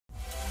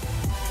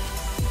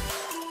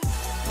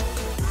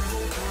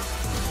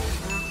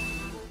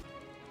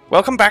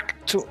Welcome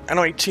back to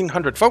Anno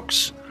 1800,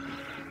 folks.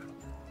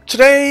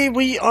 Today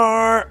we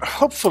are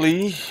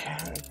hopefully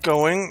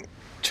going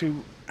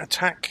to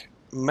attack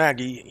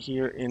Maggie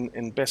here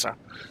in Bessa.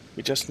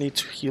 We just need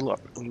to heal up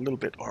a little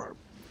bit, or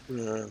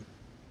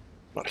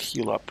not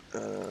heal up,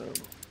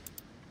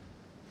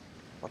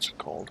 what's it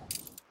called?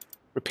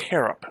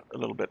 Repair up a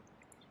little bit.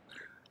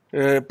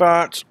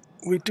 But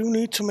we do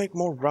need to make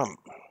more rum.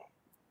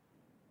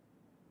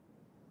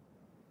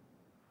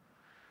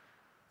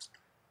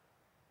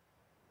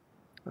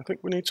 I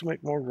think we need to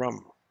make more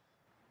rum.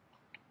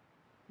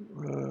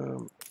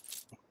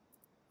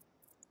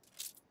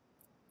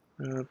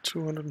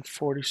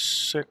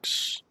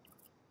 246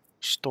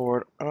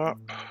 stored up.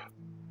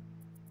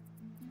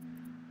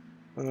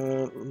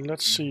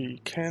 Let's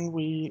see, can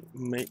we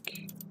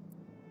make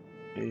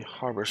a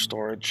harbor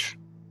storage?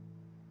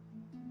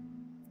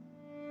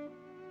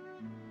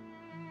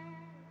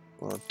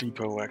 Or a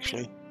depot,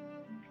 actually.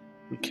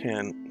 We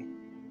can.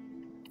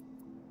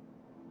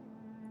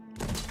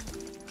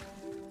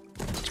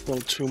 Let's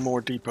build 2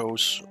 more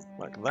depots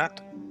like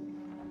that.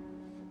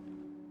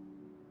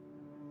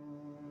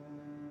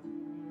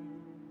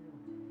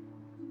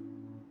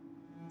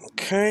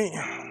 Okay.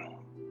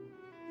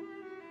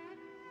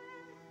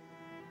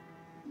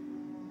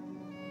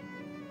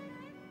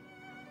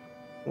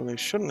 Well, they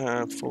shouldn't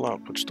have full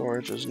output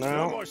storages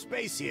now. No more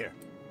space here.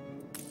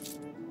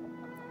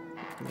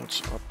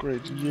 Let's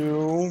upgrade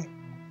you.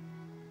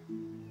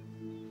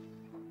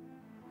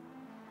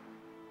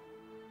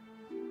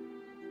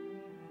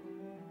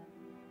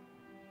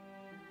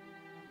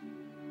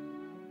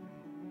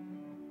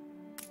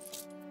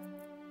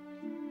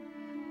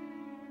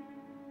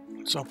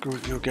 Let's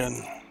upgrade you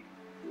again.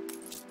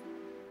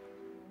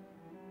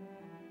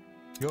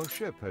 Your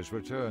ship has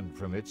returned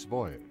from its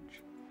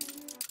voyage.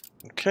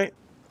 Okay,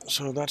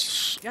 so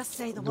that's Just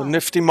say the the word.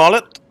 nifty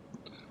mullet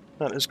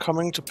that is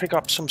coming to pick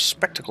up some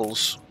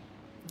spectacles,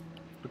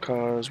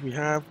 because we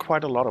have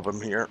quite a lot of them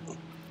here.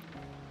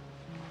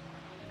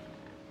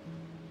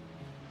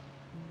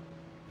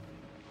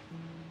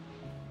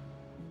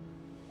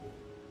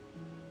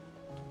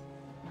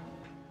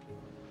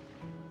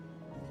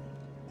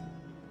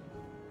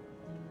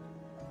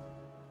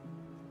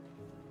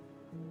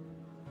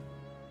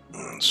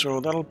 So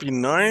that'll be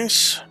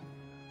nice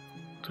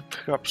to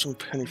pick up some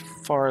penny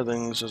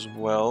farthings as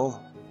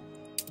well.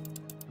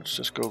 Let's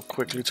just go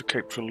quickly to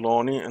Cape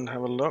Trelawney and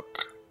have a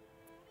look,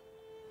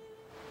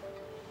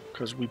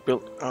 because we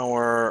built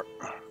our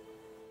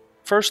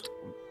first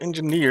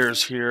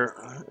engineers here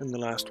in the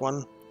last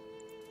one.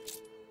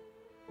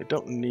 They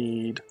don't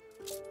need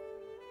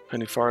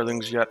penny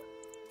farthings yet,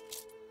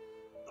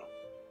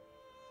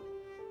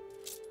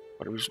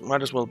 but we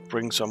might as well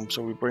bring some.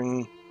 So we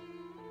bring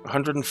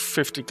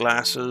 150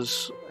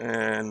 glasses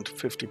and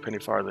 50 penny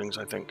farthings,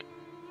 I think.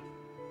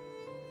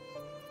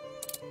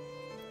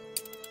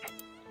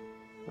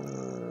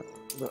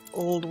 The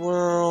old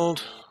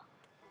world.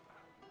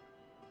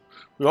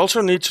 We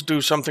also need to do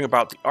something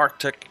about the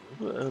Arctic,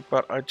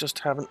 but I just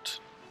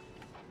haven't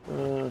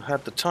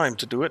had the time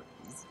to do it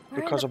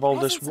because of all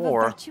this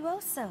war.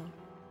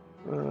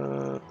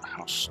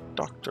 House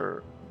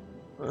Doctor.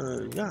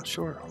 Yeah,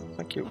 sure.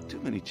 Thank you. Not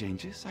too many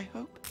changes, I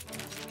hope.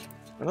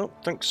 I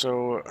don't think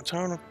so. A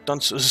town of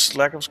dunces,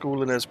 lack of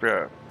school in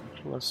Esbjerg.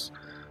 Plus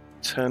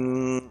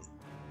 10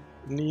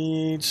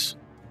 needs.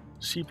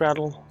 Sea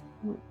battle.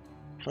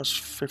 Plus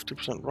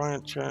 50%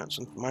 riot chance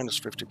and minus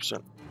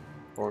 50%.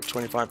 Or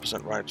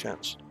 25% riot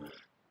chance.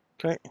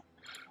 Okay.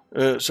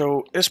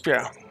 So,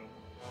 Esbjerg.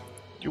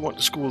 You want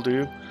the school, do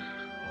you?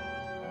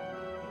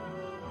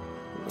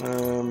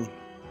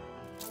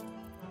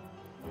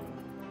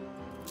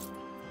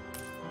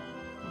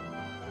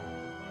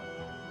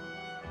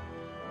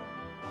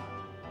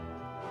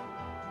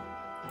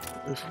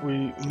 If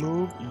we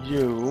move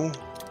you,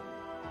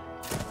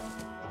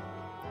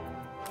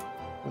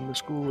 then the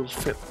school will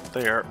fit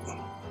there.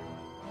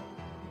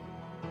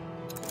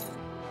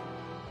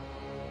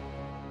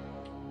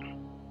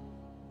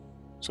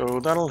 So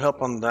that'll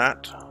help on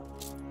that.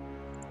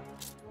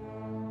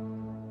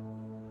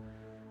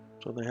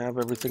 So they have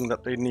everything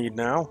that they need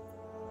now.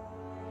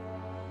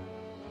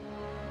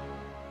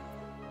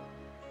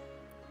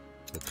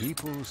 The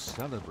people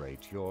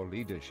celebrate your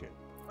leadership.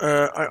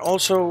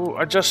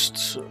 I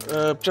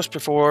just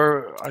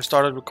before I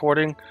started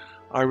recording,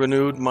 I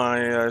renewed my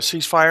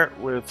ceasefire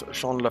with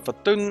Jean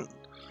Lafatun,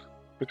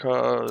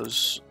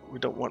 because we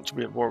don't want to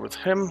be at war with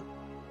him.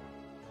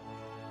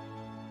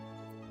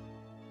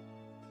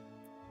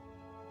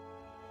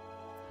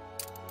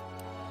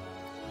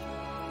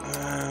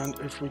 And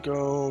if we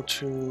go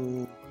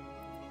to...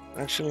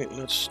 Actually,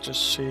 let's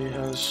just see,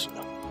 has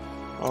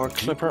our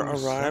clipper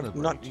arrived?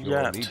 Not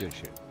yet.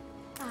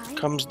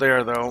 Comes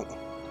there, though.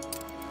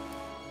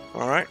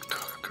 Alright,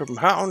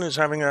 Copenhagen is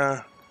having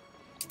a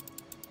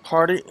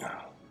party,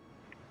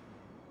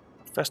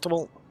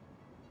 festival.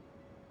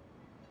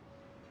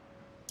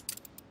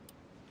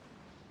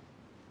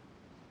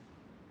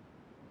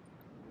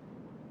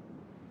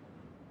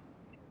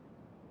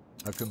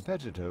 A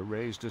competitor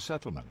raised a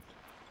settlement.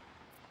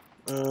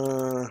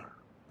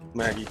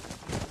 Maggie.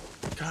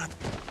 God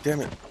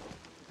damn it.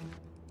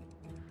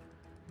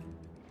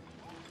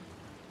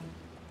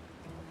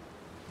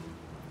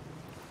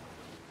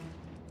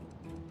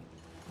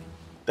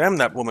 Damn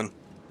that woman.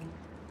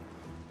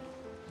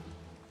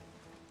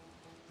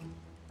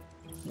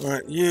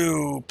 Alright,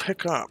 you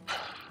pick up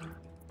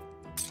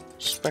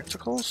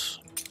spectacles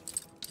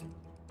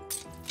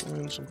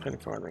and some penny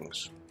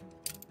farthings.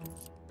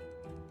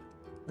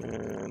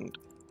 And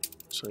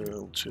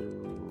sail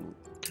to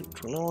Cape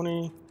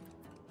Trelawney.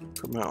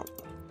 Come out.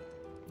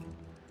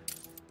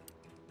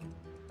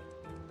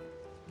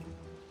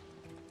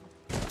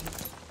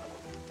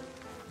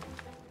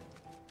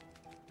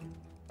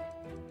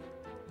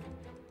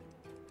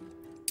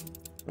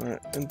 Alright,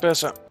 and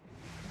Bessa.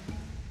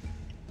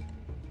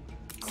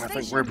 I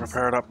think we're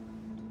prepared up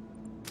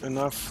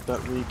enough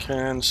that we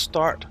can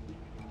start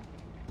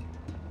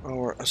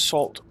our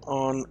assault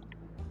on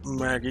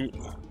Maggie.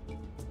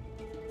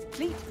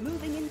 Fleet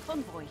moving in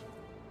convoy.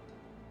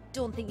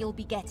 Don't think you'll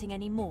be getting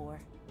any more.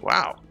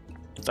 Wow.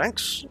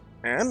 Thanks,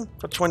 Anne,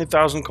 for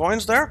 20,000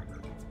 coins there.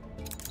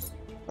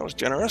 That was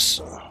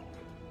generous.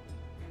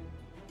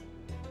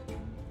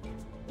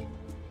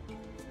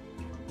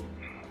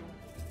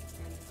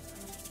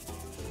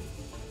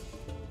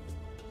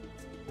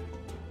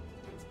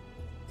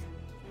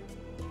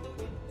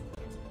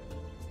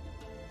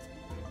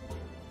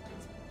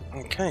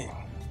 Okay.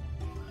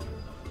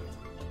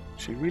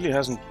 She really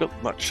hasn't built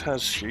much,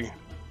 has she?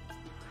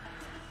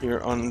 Here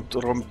on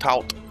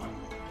Drumtaut,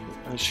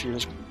 as she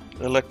is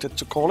elected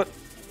to call it.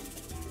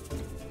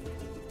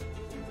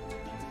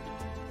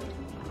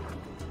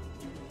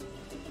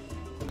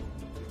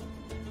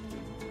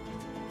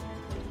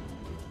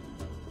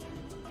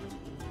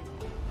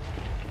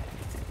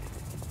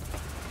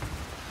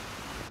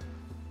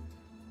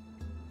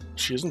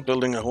 She isn't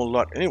building a whole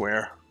lot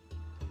anywhere.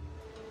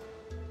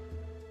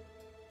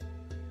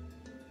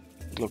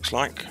 It looks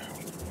like.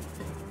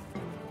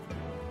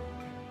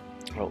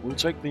 Well, we'll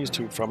take these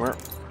two from her.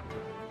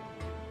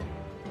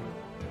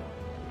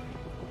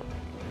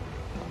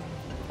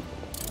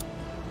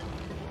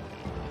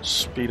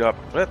 Speed up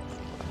a bit.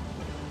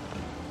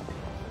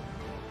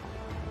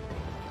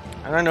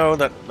 And I know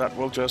that that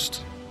will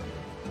just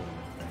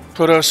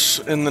put us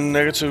in the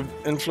negative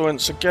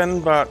influence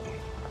again, but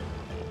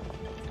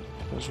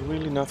there's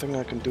really nothing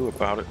I can do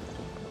about it.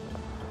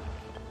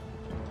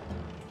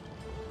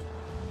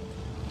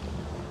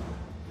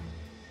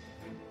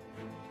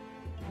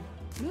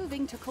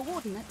 Moving to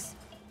coordinates.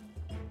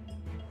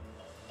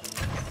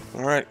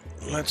 Alright,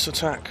 let's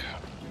attack.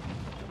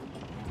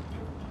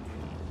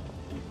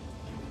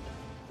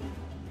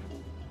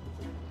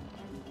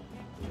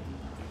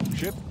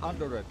 Ship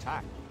under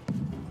attack.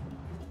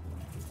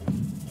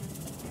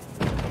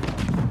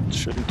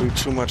 Shouldn't do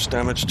too much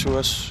damage to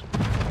us.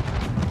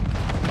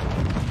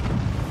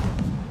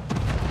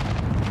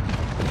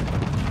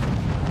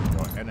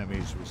 Your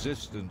enemy's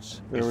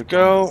resistance. There we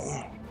go.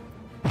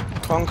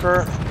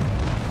 Conquer.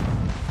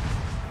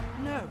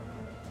 No,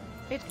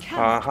 it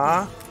cannot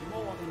Uh-huh. be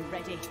more than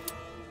ready.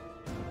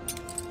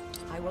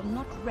 I will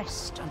not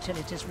rest until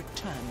it is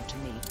returned to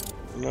me.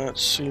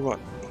 Let's see what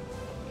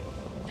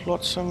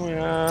flotsam we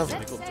have.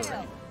 Let's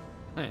sail.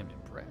 I am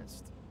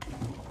impressed.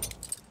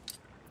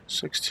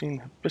 16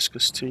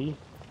 hibiscus tea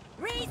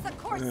Raise the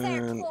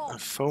corsair and a claw.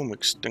 foam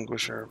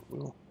extinguisher.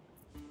 We'll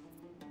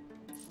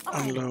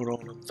Aye. unload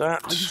all of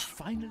that. Are you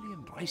finally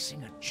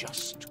embracing a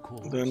just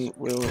cause? Then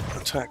we'll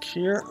attack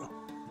here.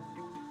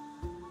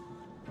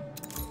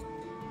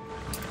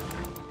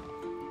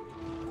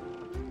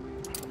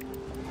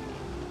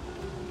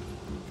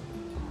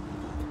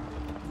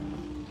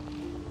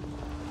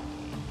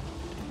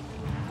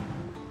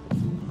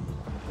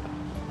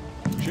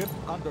 Ship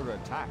under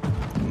attack.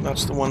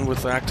 That's the one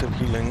with active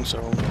healing, so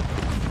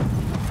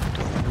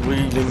don't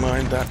really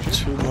mind that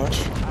too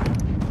much.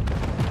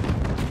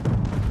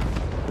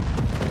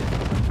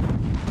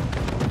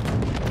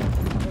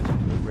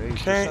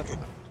 Okay.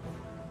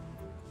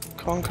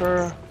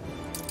 Conquer.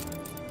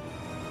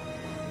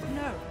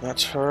 No,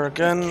 That's her it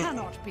again.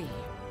 cannot be.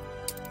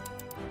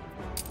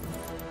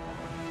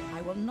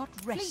 I will not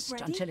rest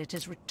ready? until it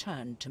is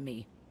returned to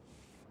me.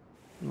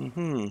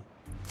 Mm-hmm.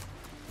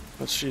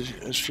 Let's see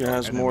if she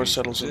has more Enemy's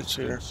settlements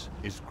here. resistance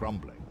is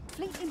crumbling.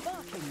 Fleet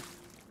embarking.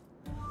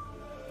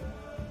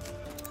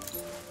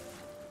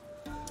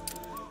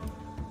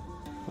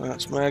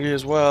 That's Maggie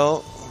as well.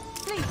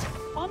 Fleet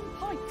on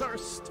point.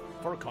 Thirst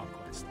for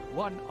conquest.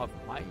 One of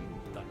my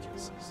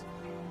duchesses.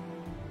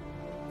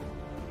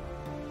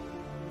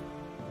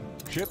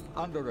 Ship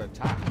under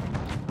attack.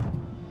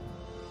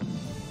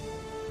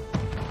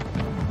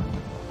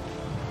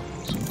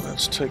 So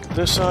let's take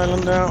this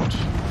island out.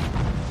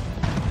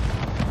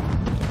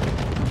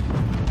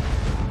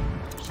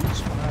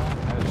 Ceasefire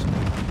has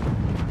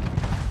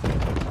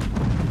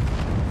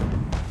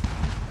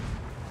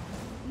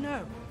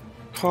No,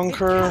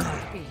 Conquer. it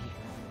cannot be.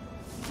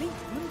 Fleet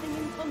moving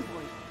in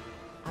convoy.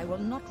 I will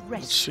not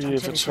rest Let's see until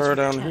if it's it is her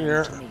down returned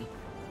here. to me.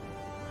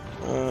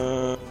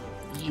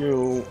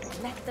 you.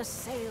 Let the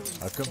sails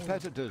A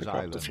competitor's Pick up the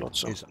island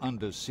flotsam. is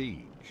under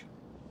siege.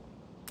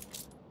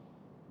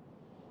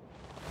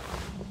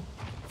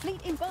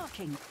 Fleet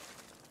embarking.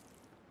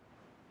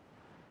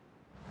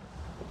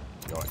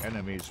 Your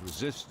enemy's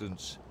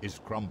resistance is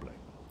crumbling.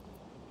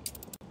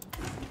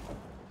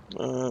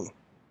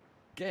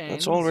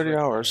 That's already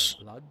require ours.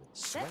 Blood,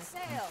 sweat, and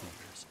sail.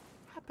 tears.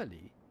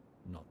 Happily,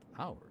 not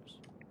ours.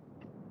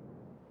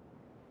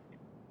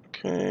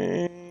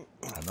 Okay.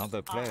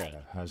 Another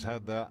player has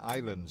had their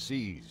island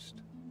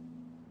seized.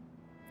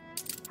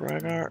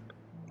 Braggart.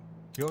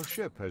 Your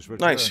ship has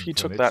returned Nice, he from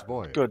took its that.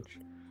 voyage. Good.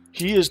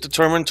 He is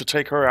determined to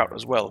take her out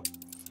as well.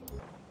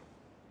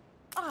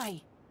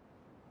 Aye.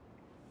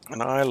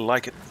 And I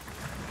like it.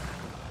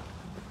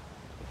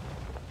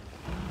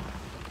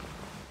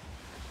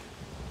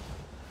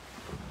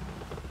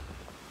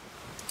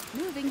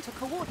 Moving to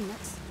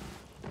coordinates.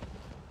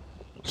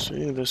 Let's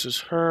see, this is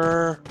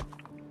her.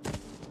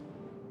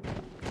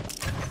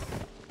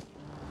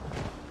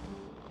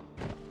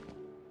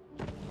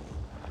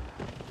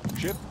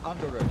 Ship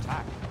under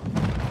attack.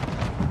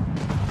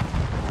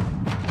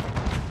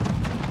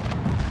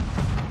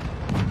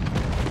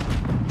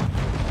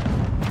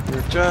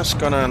 We're just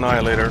gonna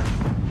annihilate her.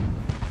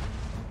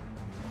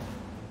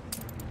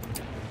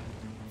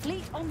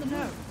 Fleet on the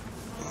move.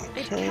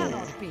 It Okay.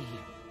 cannot be.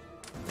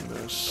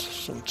 There's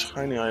some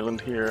tiny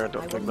island here. I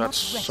don't I think will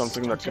that's not rest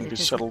something that until can be it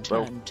is settled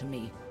though. returned to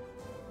me.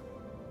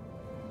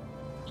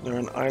 Is there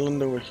an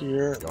island over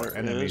here? Your There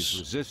enemy's is.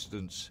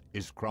 resistance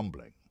is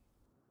crumbling.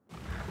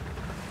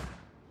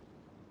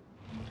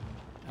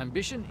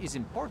 Ambition is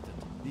important.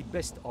 The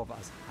best of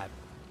us have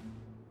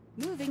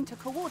it. Moving to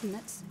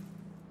coordinates.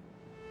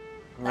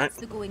 Right. That's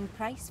the going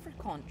price for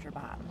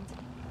contraband.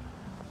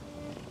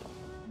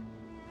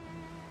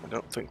 I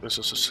don't think this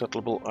is a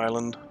settleable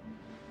island.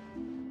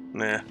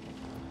 Nah.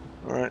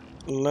 Alright,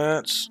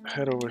 let's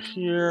head over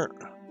here.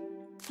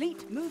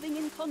 Fleet moving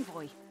in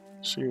convoy.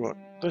 See what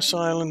this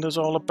island is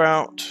all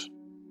about.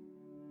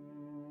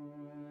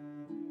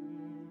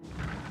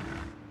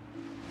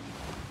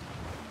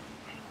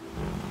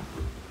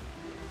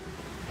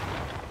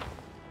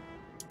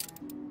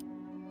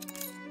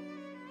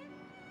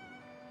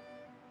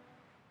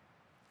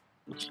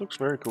 This looks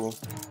very cool.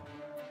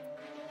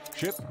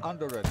 Ship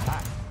under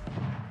attack.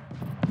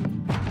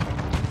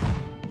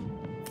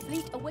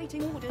 Fleet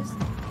awaiting orders.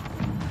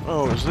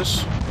 Oh, is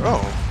this?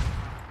 Oh.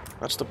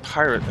 That's the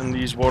pirate in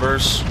these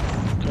waters.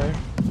 Okay.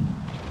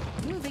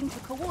 Moving to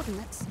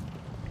coordinates.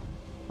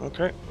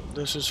 Okay.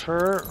 This is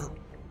her.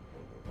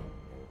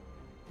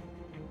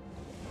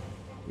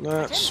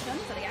 Let's Attention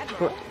for the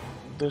put Admiral.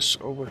 this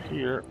over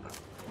here.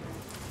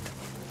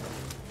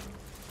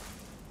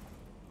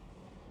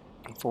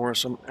 For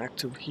some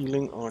active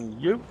healing on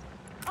you.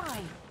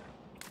 Aye.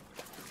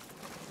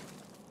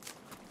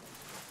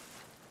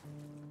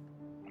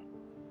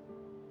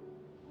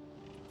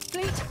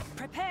 Fleet,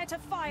 prepare to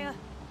fire.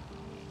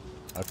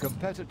 A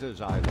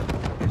competitor's island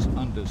is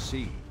under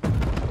siege.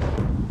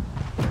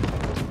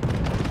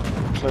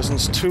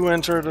 Pleasance 2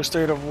 entered a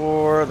state of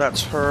war.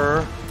 That's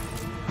her.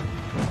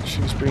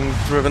 She's being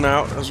driven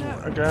out as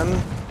again.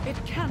 It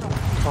cannot.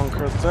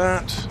 Conquer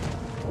that.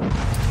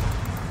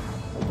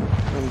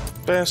 And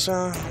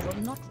Bessa. I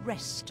will not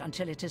rest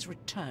until it is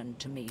returned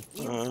to me.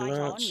 You fight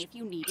on Let's if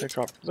you need pick it.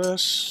 up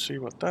this. See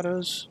what that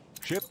is.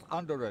 Ship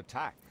under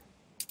attack.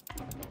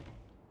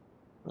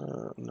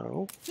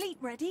 No. Fleet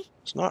ready.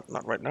 It's not.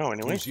 Not right now,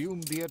 anyway.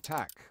 Resume the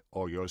attack,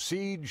 or your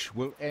siege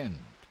will end.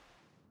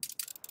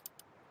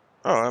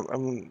 Oh,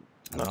 I'm not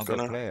Another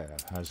gonna player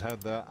has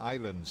had their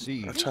island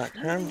seized. attack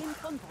Fleet him. moving in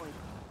convoy.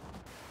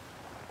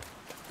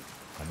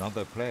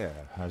 Another player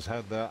has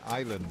had their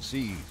island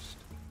seized.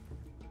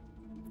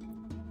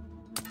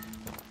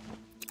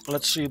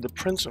 Let's see, the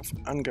Prince of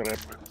Angareb.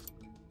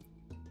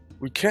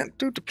 We can't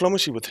do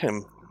diplomacy with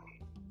him.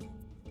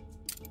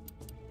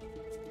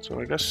 So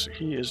I guess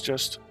he is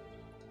just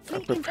a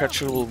Fleet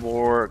perpetual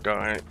war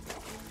guy.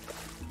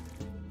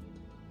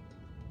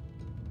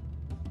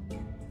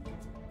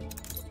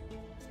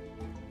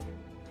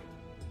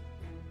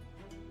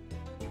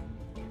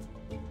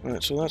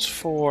 Right, so that's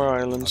 4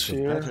 islands A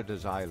here.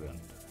 competitor's island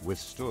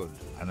withstood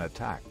an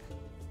attack.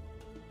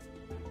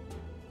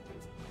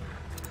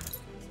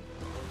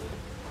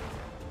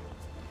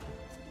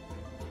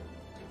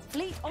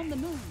 Fleet on the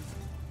move.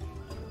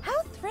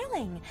 How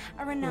thrilling!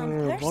 A renowned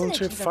personage.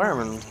 Volunteer is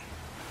fireman. around.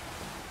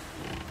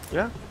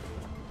 Yeah,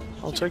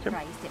 I'll take him.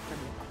 Prized it from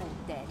your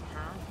cold dead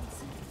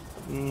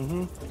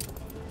hands.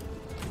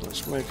 Mm-hmm.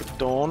 Let's make it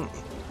dawn.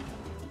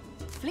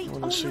 Fleet I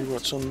on want to see route.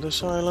 what's on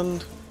this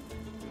island.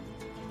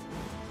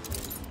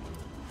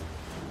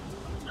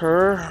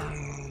 Her.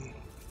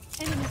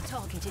 Enemy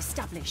target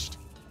established.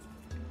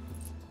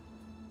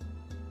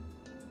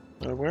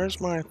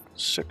 Where's my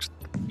 6th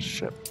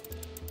ship?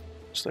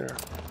 It's there.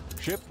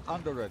 Ship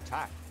under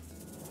attack.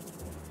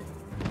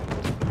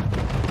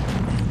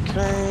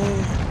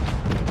 Okay.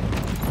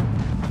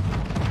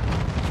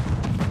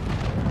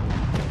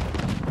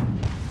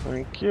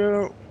 Thank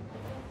you.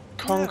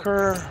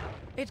 Conquer.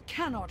 It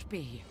cannot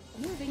be.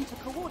 Moving to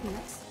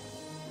coordinates.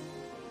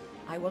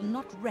 I will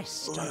not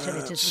rest until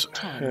it is Let's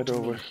returned head to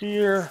over me.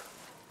 here.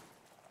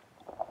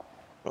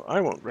 Well,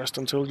 I won't rest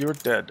until you're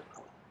dead.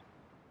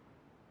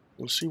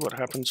 We'll see what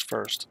happens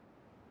first.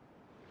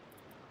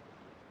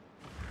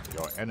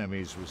 Your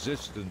enemy's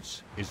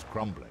resistance is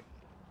crumbling.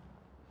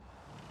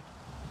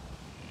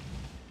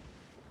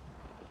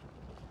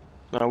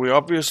 Now we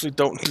obviously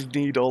don't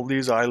need all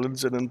these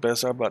islands in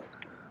Mbessa, but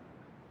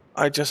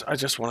I just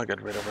want to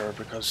get rid of her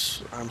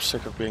because I'm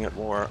sick of being at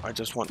war. I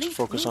just want to Fleet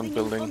focus on moving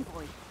in building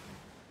convoy.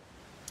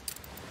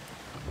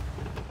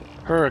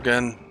 her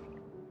again.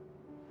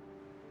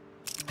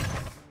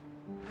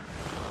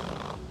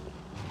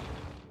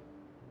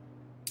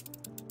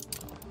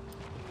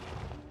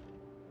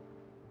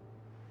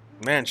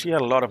 Man, she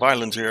had a lot of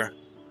islands here.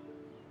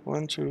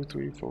 1, 2,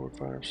 3, 4,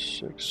 5,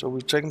 6. So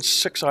we've taken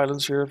 6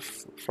 islands here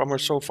from her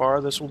so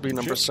far. This will be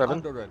number Ship 7.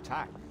 under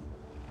attack.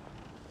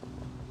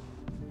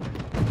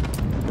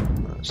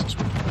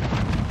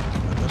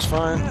 That's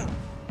fine.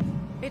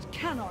 It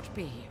cannot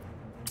be.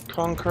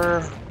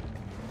 Conquer.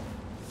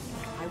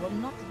 I will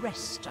not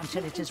rest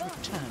until it is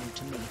returned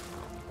to me.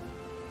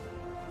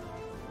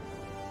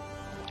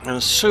 And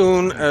as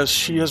soon as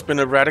she has been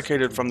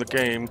eradicated from the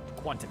game,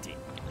 Quantity.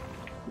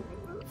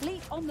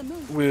 Fleet on the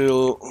move.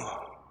 we'll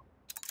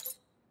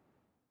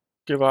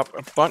give up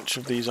a bunch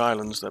of these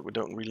islands that we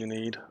don't really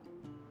need.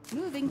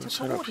 Moving to Let's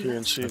head up here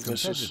and coordinates. see A if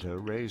this is competitor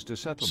raised a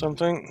settlement.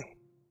 something.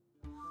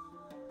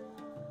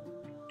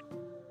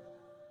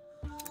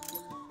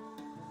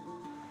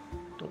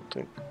 Don't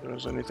think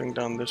there's anything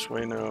down this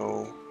way,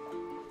 no.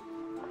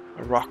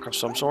 A rock of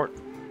some sort.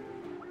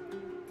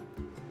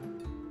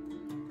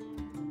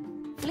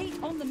 Fleet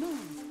on the move.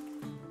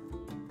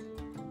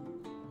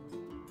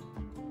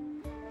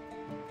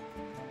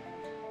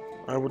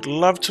 I would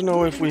love to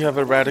know if we have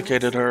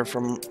eradicated her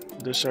from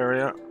this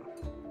area.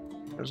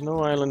 There's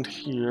no island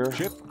here.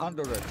 Ship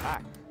under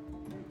attack.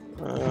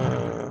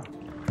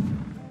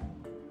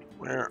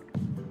 Where?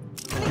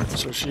 Alright,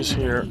 so she's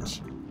here.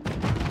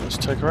 Let's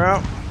take her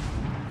out.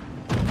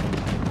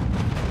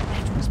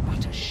 That was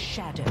but a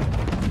shadow.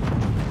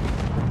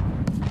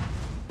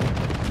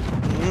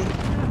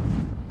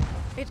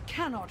 It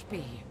cannot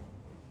be.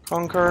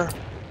 Conquer.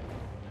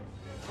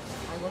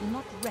 I will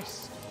not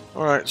rest.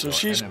 Alright, so Your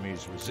she's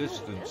enemy's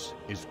resistance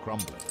is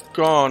crumbling.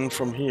 gone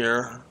from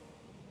here.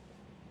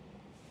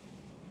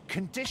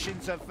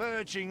 Conditions are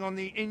verging on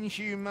the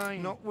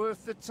inhumane. Not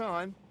worth the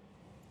time.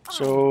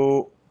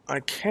 So I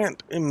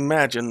can't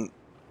imagine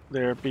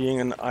there being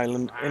an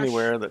island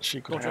anywhere that she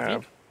could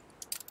have.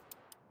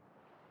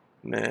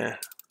 Nah.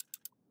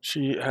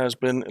 She has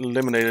been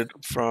eliminated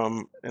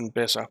from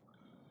Mbessa,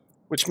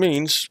 which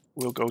means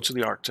we'll go to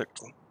the Arctic.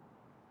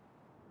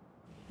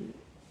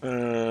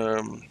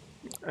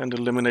 And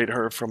eliminate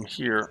her from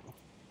here.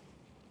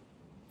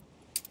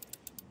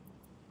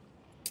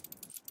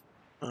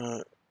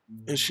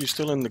 Is she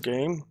still in the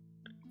game?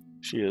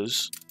 She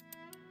is.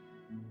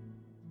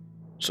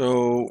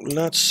 So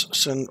let's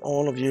send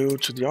all of you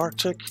to the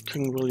Arctic,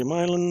 King William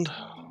Island.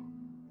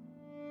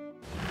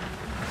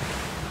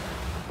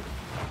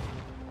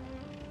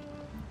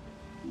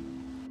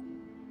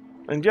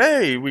 And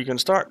yay, we can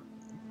start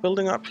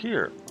building up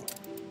here.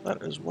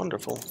 That is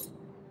wonderful.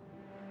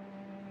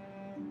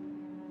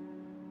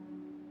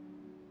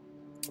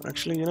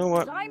 Actually, you know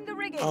what? Climb the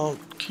rigging. I'll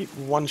keep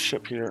one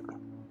ship here.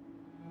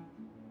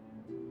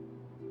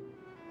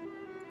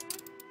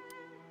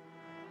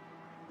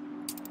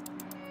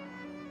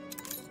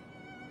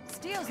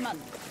 Steelsman.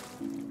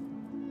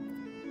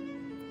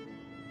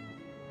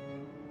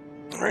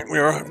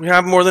 Alright, we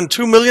have more than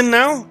 2 million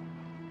now?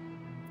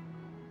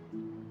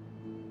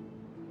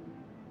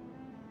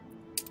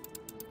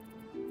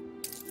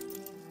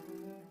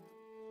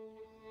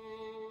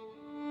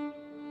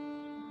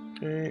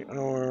 Okay,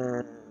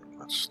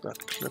 that's that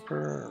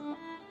clipper.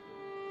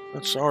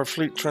 That's our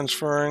fleet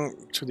transferring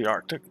to the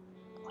Arctic.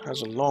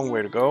 Has a long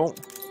way to go.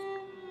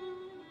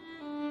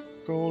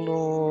 Gold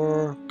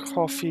ore,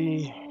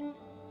 coffee.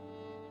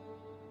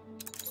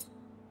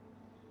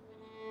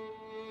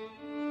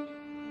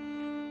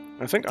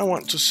 I think I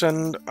want to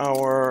send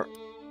our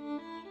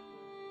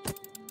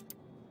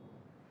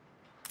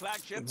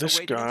this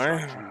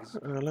guy.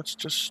 Let's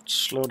just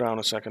slow down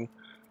a second.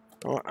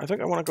 Oh, I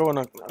think I want to go on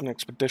an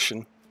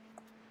expedition.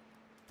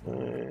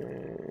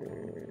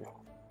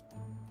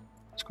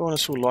 Let's go on a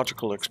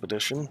zoological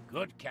expedition.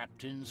 Good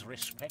captains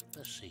respect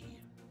the sea.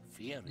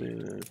 Fear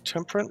it. The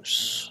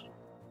Temperance.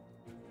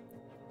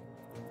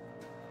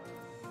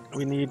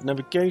 We need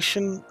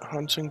navigation,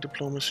 hunting,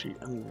 diplomacy,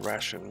 and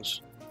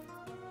rations.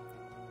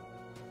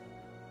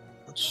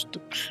 That's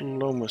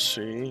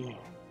diplomacy.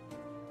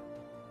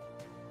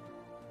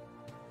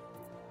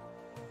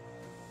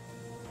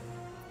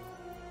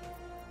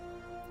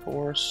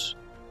 Force.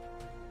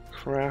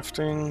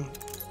 Crafting.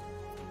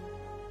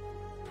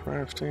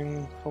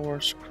 Crafting.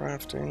 Force.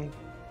 Crafting.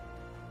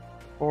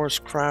 Force.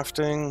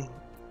 Crafting.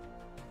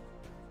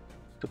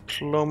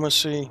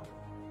 Diplomacy.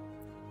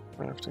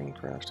 Crafting.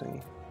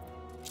 Crafting.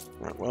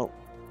 Right, well.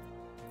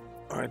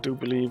 I do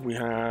believe we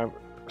have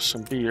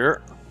some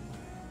beer,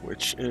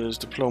 which is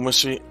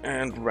diplomacy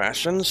and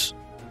rations.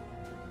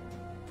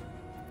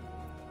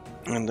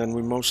 And then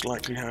we most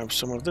likely have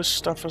some of this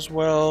stuff as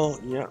well,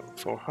 yeah,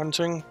 for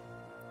hunting.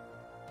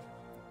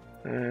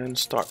 And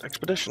start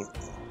expedition.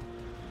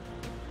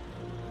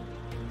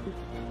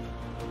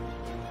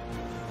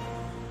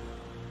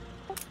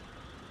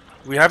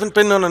 We haven't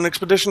been on an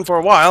expedition for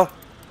a while,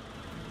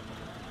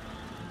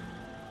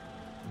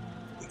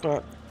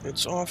 but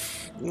it's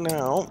off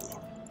now.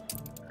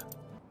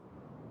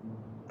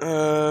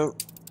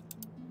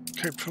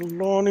 Cape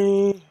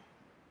Trelawney.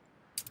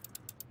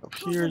 Up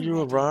here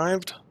you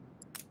arrived.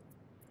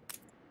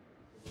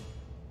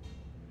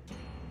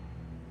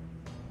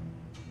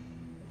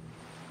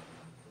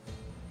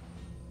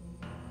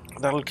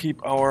 That'll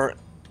keep our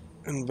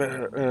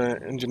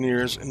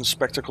engineers in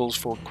spectacles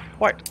for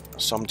quite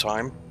some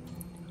time.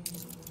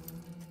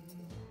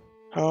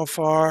 How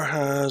far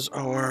has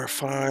our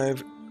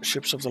 5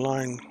 ships of the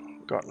line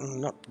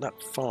gotten? Not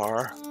that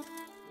far.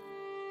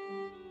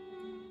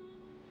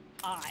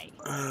 Aye.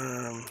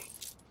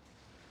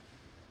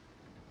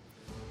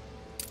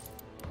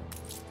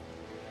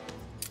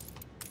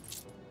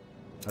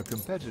 A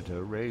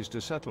competitor raised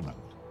a settlement.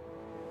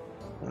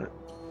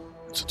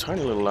 It's a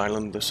tiny little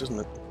island, this,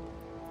 isn't it?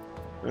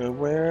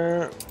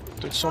 Where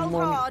did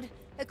someone... So hard,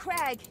 a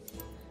crag,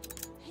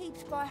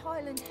 heaped by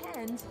Highland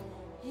hand.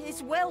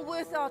 It's well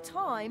worth our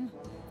time.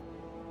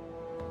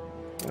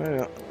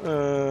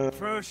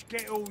 First,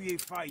 get all you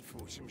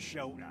faithful some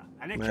shelter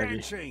and a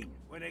Maggie. canteen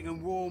where they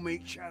can warm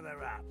each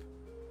other up.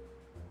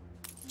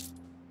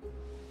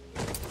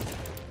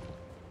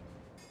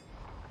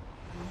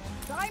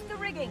 Climb the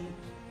rigging.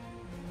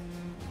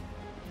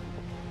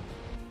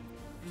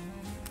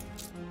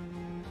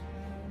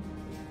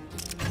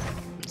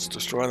 Let's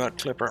destroy that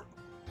clipper.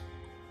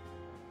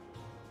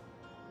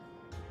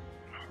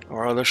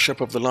 Our other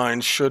ship of the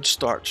line should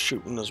start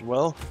shooting as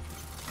well.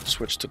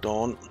 Switch to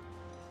Dawn.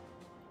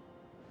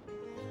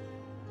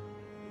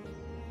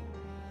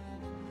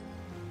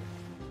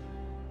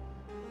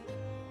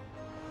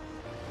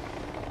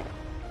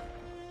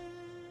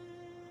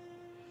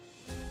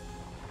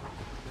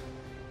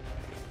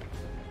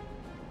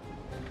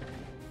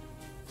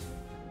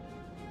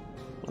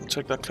 And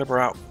take that clipper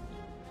out.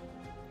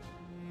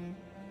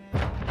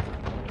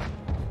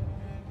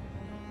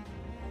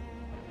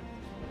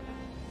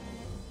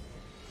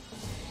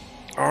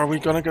 Are we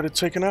gonna get it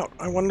taken out,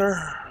 I wonder?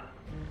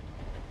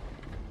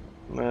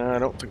 Nah, I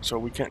don't think so.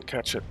 We can't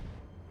catch it.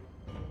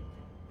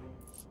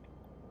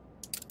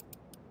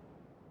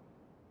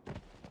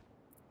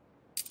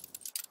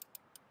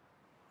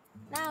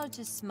 Now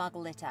to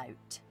smuggle it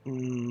out.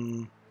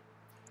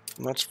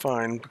 That's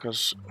fine,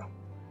 because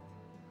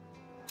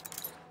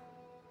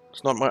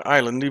it's not my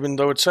island, even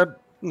though it said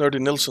Nerdy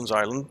Nilsson's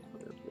island.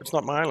 It's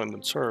not my island,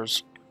 it's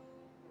hers.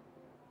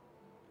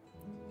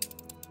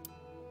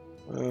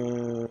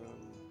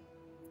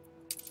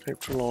 Cape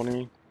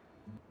Trelawney.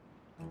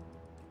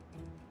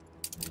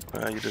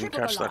 You didn't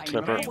catch that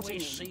clipper. May we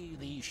see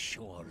these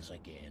shores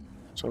again.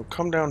 So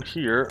come down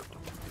here.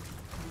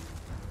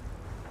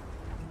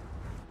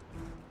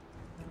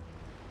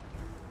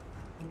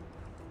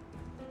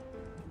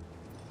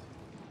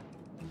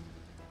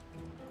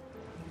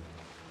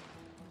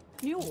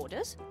 New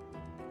orders?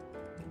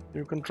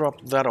 You can drop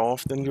that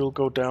off, then you'll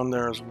go down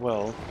there as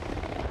well.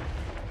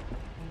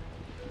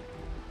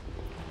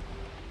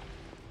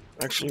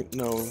 Actually,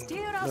 no.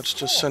 Let's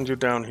just send you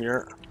down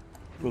here.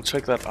 We'll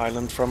take that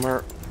island from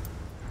her.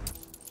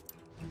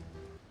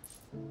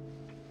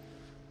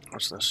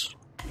 What's this?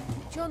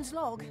 John's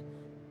log.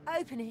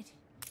 Open it.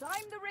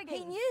 Climb the He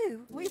rigging.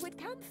 knew we would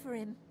come for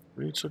him.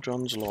 Read Sir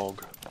John's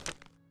log.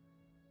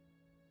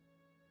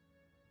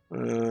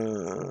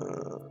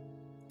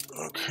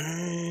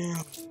 Okay.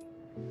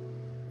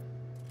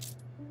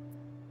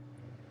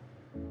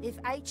 If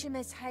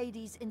HMS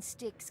Hades and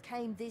Styx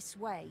came this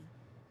way,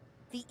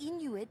 the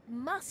Inuit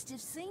must have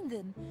seen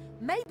them.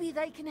 Maybe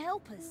they can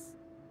help us.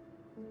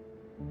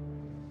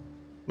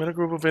 Met a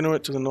group of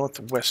Inuit to the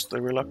northwest.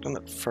 They were reluctant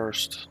at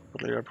first,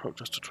 but later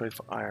approached us to trade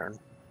for iron.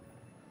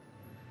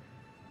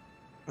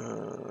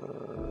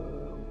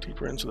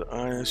 Deeper into the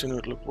ice,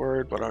 Inuit look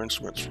worried, but our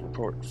instruments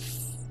report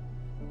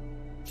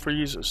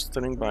freeze is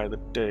thinning by the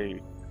day.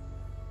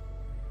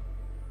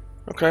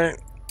 Okay.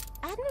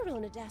 Admiral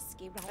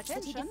Nadaski writes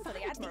that he Attention for the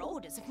defied the Admiral.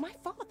 orders of my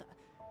father.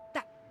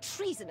 That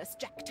treasonous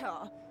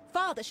Jack-Tar.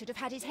 Father should have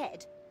had his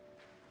head.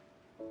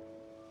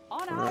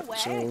 On our Alright, way.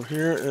 so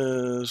here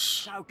is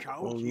So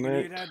cold, old you can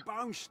hear Nick. their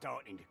bones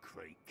starting to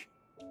creak.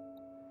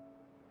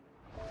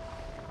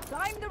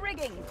 Climb the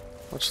rigging.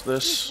 What's If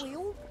this? we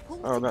all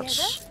pull Oh, together,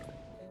 that's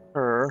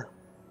her.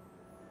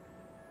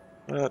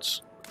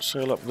 Let's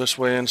sail up this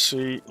way and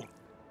see.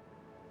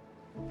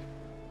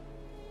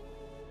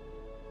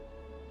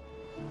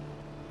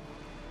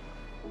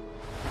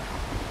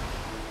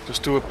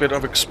 Just do a bit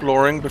of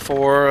exploring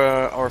before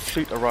our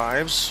fleet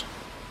arrives.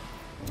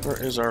 Where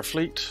is our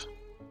fleet?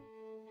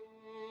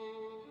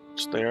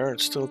 It's there.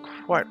 It's still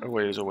quite a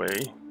ways away.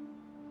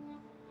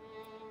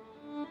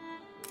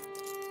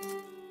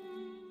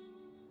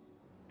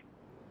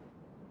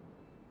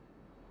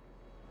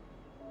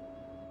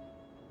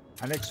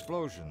 An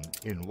explosion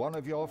in one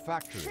of your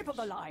factories. Ship of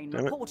the line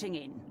Damn it. reporting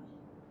in.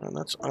 And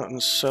that's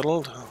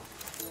unsettled.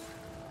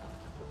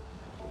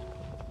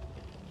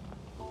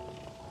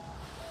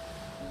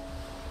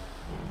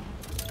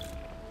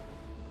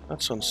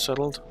 That's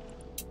unsettled.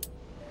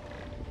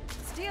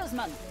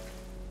 Steelsman.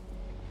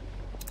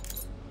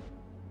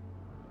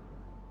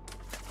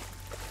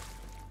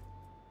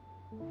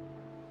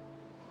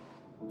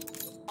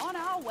 On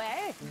our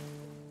way.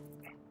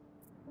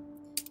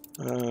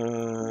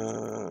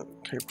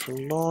 Cape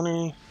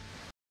Trelawney.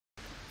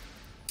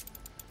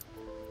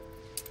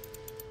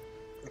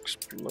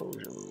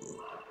 Explosion.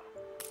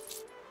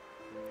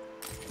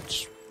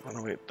 Let's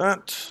renovate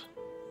that.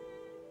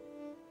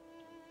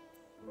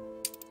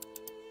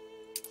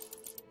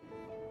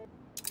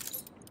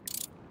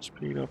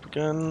 Speed up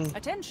again.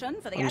 Attention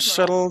for the Admiral.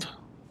 Unsettled.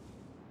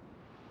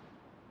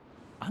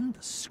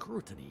 Under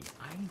scrutiny,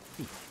 I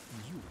think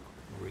you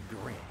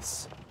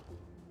regress.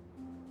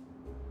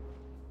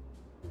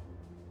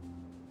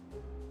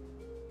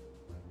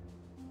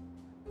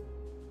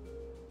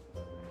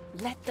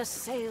 Let the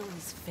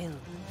sails fill.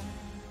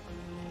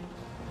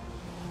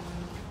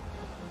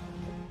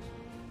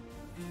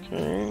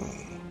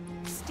 Okay.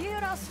 Steer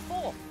us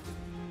forth.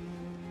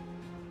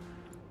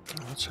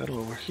 Let's head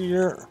over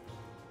here.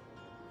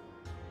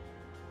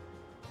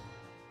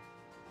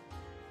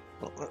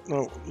 Oh,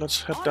 no,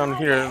 let's head down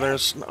here.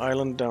 There's an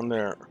island down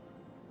there.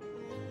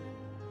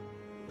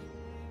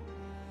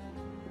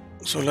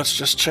 So let's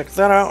just check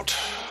that out.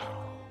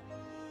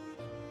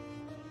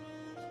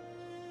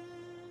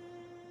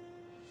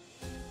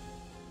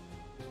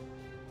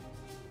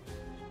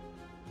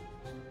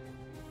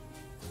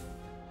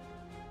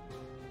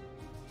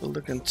 Build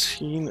a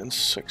canteen and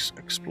 6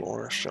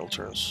 explorer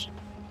shelters.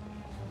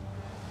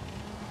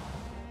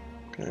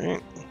 Okay.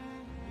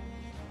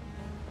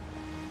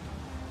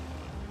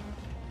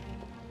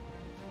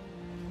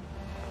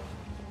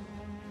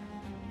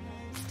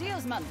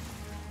 Steelsman.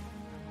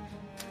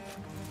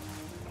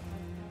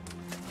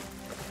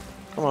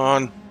 Come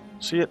on.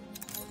 See it?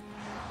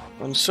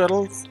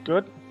 Unsettled.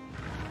 Good.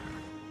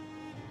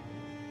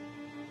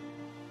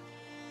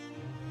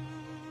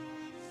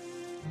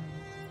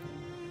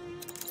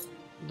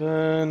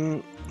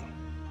 Then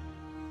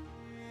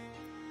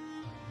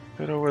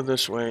head over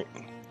this way.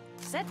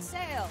 Set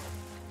sail.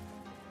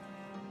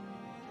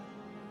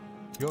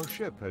 Your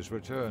ship has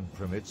returned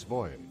from its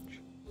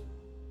voyage.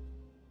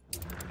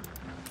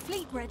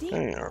 Fleet ready?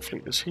 Okay, our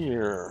fleet is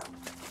here.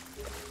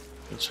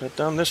 Let's head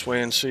down this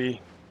way and see.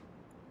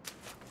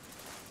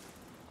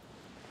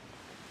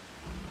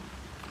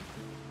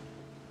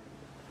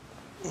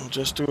 We'll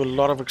just do a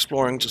lot of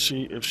exploring to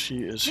see if she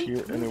is Fleet here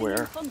moving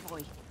anywhere. in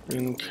convoy.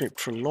 In Cape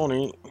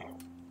Trelawney.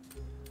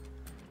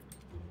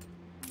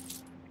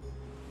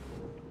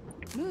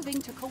 Moving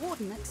to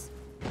coordinates.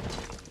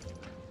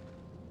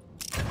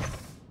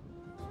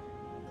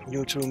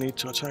 You two need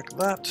to attack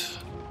that.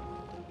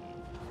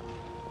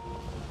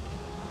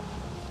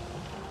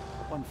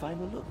 One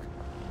final look.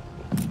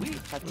 We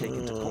have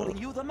taken to calling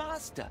you the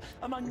master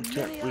among Can't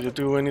many really other.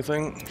 do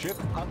anything. Ship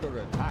under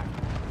attack.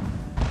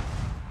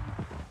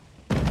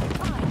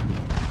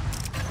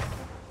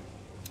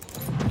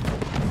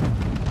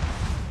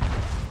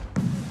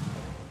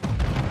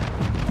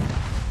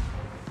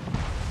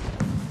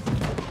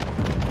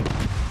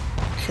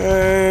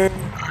 Okay,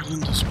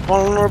 island is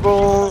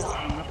vulnerable.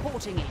 Line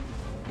reporting in.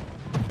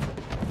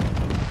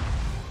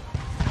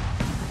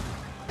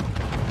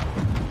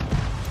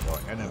 Your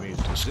enemy's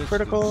It's resistance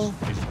critical.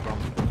 is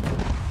crumbling.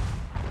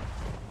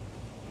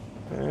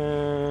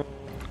 And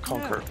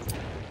conquer.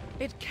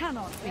 It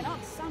cannot be. We're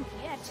not sunk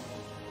yet.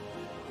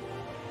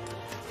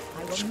 I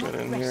will Let's not get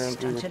in here and rest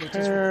do until it is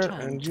repair.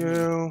 returned And to me.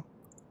 you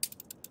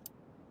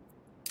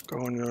go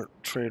on your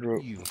trade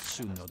route. You'll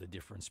soon know the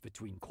difference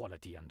between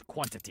quality and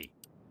quantity.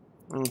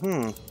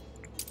 Mm-hmm.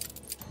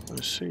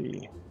 Let's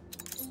see.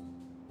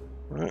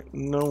 Right,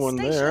 no one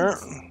there.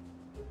 Stations.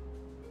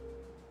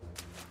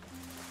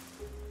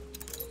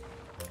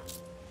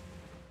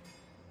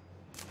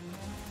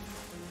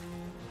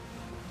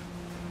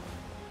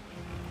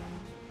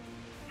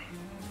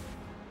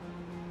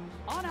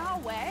 On our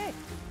way.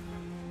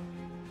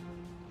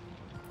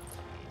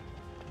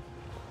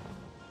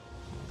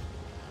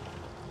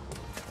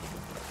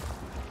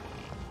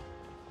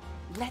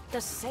 Let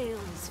the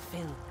sails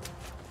fill.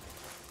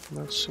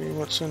 Let's see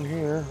what's in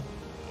here.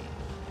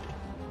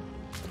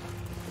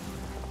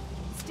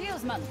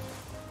 Steelsman.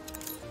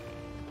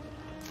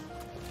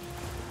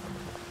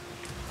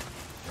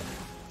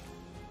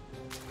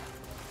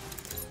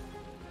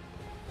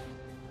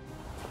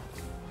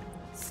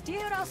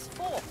 Steer us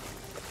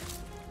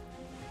forth.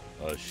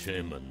 A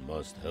shaman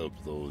must help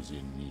those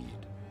in need.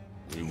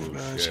 We will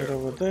Guys, head share.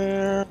 over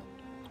there.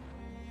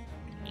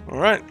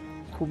 Alright,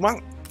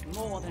 Kumang.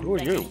 More than Who are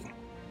ready. you?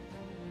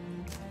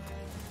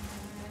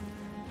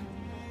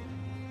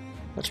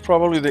 That's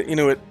probably the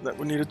Inuit that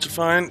we needed to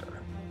find.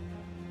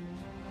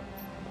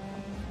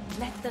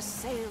 Let the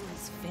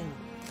sails fill.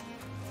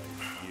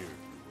 I feared you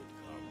would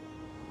come.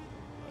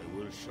 I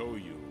will show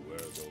you where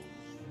those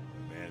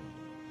men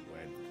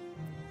went.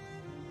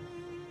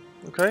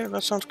 Okay,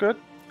 that sounds good.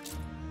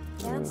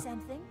 Found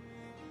something?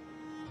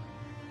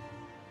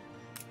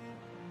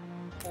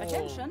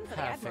 Attention for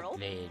the Admiral.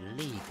 Perfectly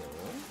legal.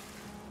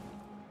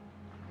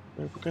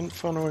 We begin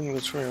following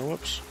the trail.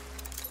 Whoops.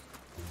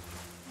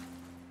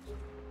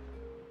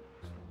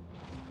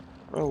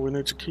 Oh, we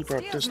need to keep our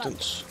Steersman.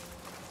 distance.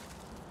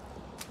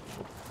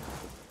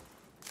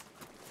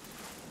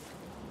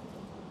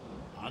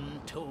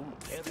 Untold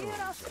Steer perils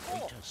us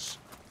await off. us.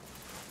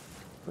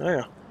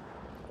 There.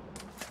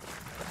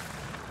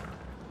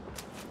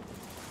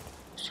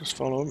 Let's just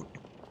follow him.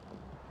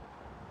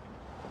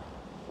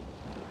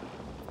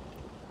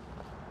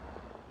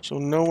 So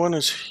no one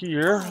is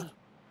here. Aye.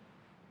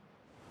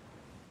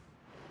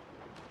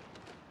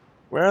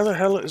 Where the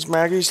hell is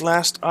Maggie's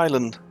last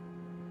island?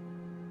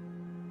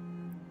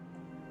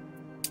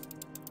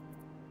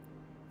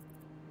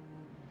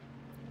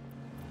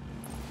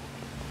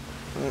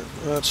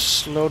 Let's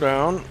slow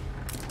down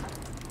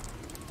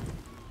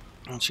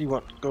and see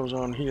what goes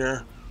on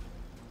here.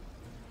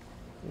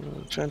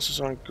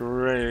 Chances aren't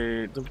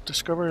great. The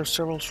discovery of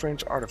several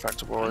strange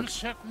artifacts aboard.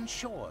 Uncertain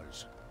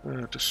shores.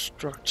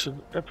 Destructive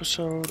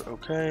episode.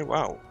 Okay,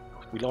 wow.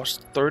 We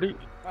lost 30.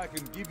 I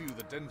can give you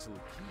the dental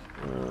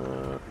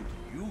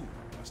key. You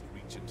must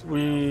reach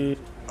into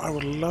I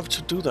would love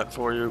to do that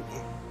for you.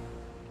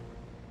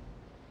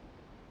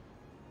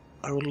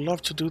 I would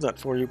love to do that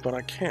for you, but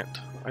I can't.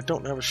 I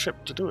don't have a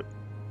ship to do it.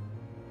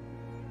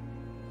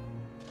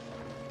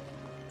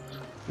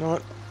 You know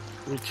what?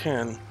 We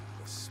can.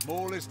 the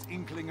smallest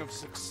inkling of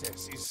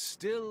success is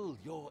still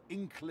your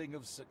inkling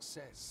of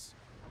success.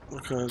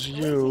 Because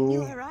New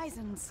you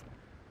horizons.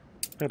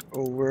 head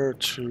over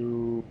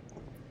to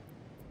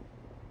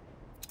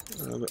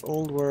the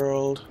old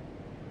world.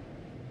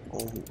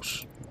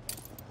 Almost.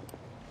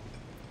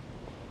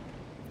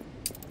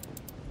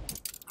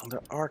 The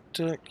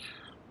Arctic.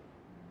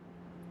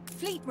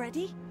 Fleet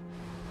ready?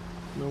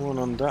 No one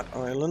on that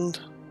island.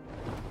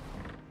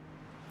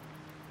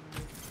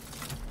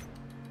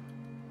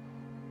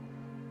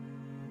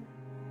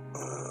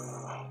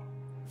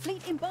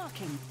 Fleet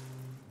embarking.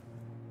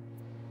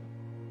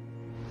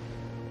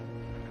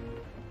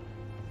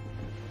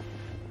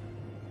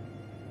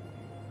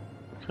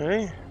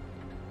 Okay.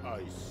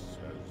 Ice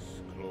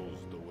has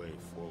closed the way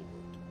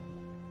forward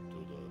to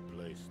the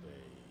place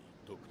they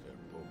took their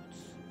boats.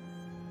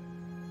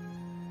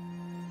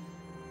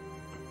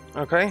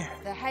 Okay.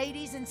 The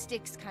Hades and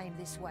Styx came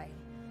this way.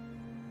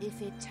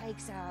 If it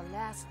takes our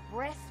last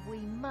breath, we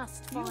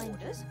must New find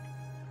orders?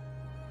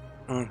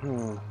 them.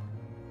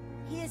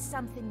 Mm-hmm. Here's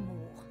something more.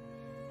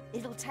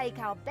 It'll take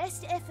our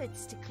best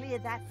efforts to clear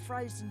that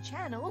frozen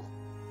channel.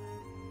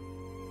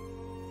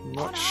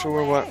 Not On our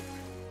sure way.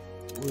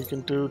 what we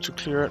can do to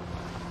clear it,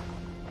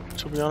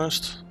 to be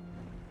honest.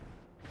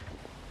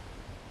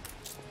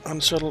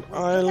 Unsettled We'll pick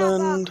up our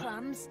island.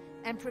 crumbs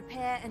and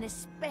prepare an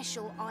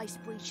especial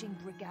ice-breaching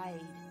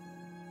brigade.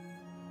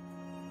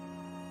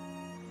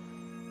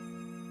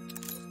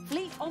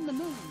 Fleet on the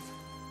move.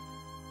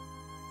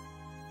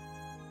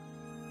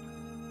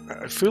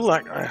 I feel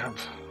like I have...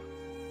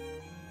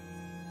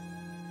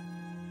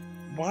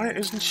 Why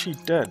isn't she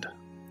dead?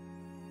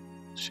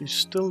 She's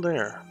still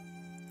there.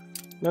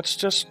 Let's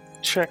just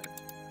check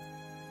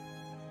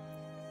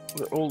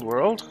the old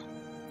world.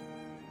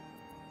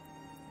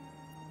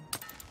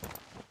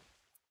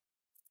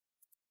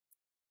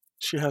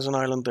 She has an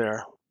island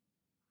there.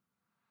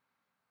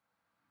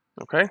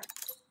 Okay.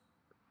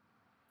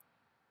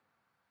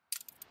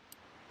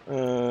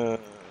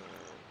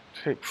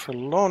 Cape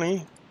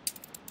Filoni.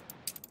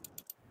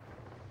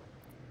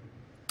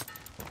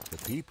 The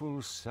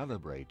people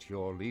celebrate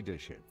your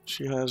leadership.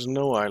 She has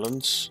no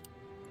islands.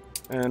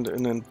 And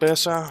in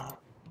Embessa,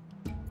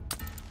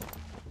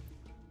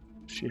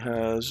 she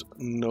has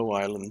no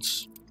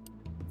islands.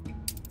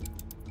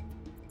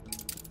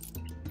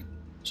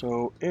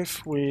 So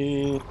if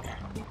we...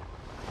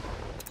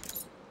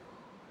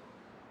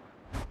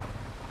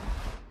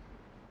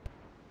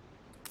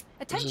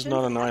 Attention, This is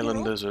not an Admiral.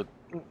 island, is it?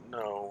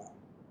 No.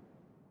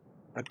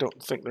 I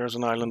don't think there's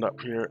an island up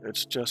here.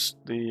 It's just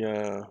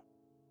the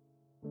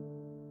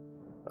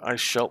ice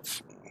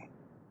shelf.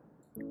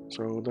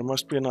 So there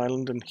must be an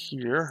island in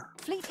here.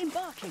 Fleet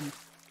embarking.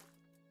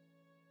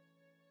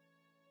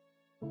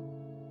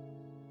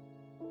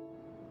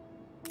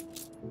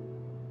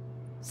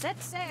 Set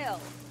sail.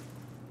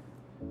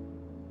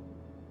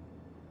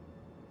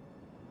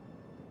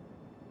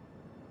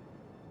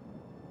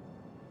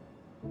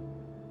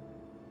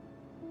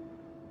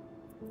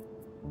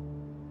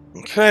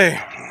 Okay.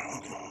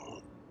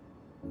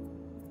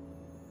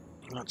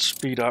 Let's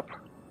speed up.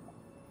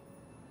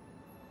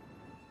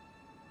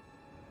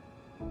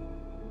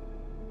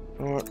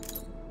 You know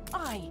what?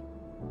 Aye.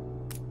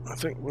 I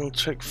think we'll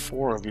take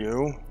 4 of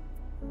you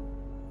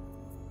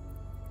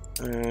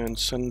and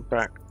send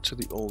back to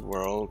the old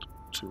world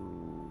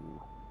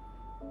to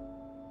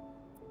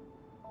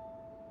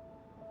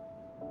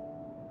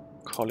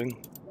Colin.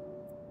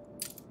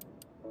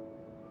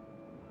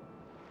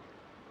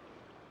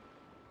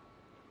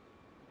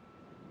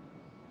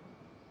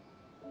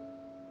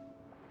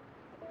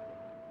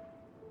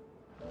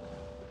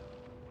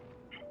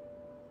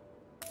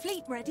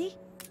 Fleet ready.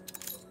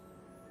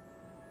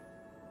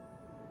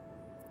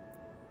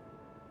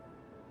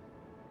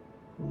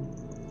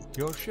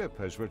 Your ship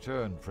has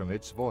returned from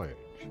its voyage.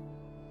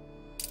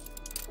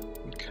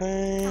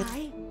 Okay.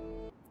 Aye.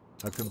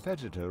 A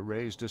competitor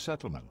raised a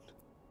settlement.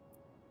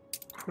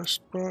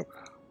 Quest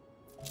book.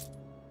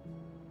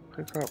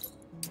 Pick up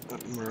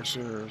at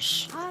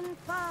Mercer's.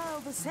 Unfurl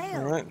the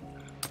sail. Alright.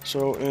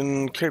 So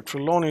in Cape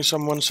Trelawney,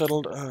 someone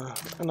settled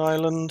an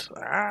island.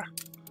 Ah!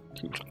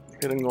 Keep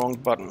hitting the wrong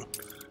button.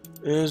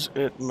 Is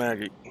it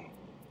Maggie?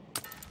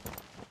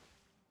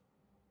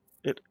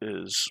 It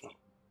is.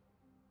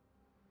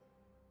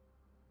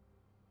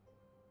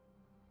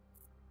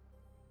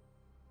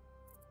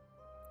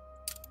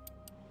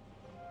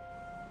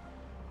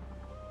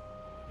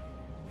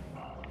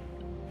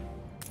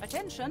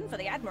 Attention for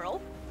the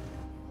Admiral.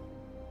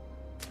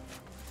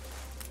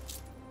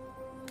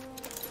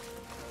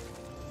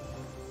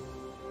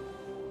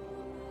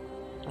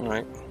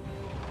 Alright.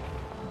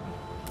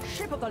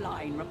 Ship of the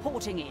line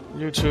reporting in.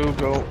 You two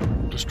go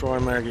destroy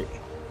Maggie.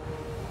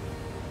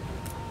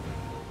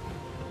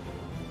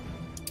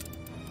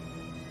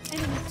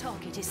 Enemy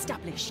target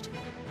established.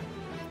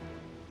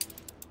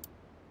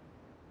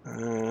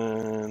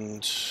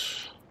 And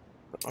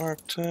the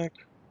Arctic.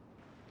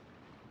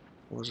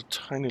 There's a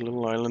tiny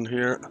little island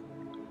here.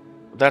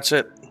 That's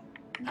it.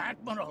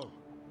 Admiral!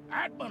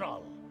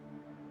 Admiral!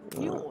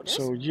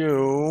 So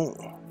you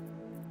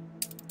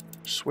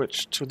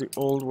switch to the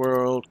old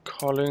world,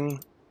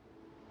 calling.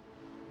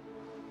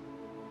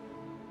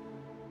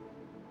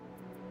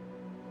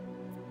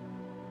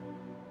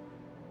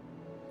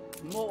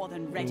 More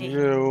than ready.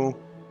 You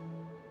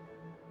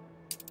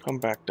come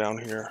back down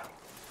here.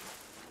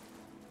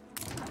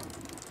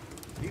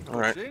 Keep All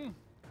right. pushing.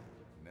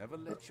 Never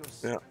let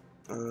yourself.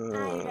 Yeah.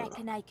 I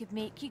reckon I could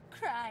make you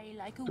cry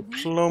like a wee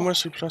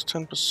Diplomacy plus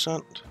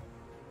 10%.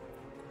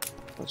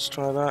 Let's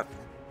try that.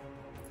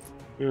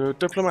 Your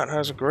diplomat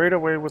has a greater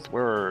way with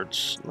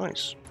words.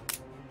 Nice.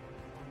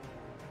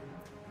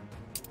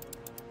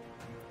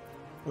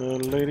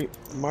 Lady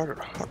Margaret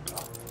Hunt.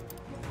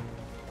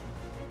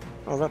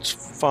 Oh, that's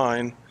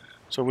fine.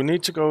 So we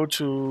need to go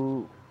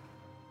to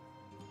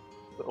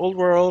the old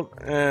world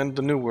and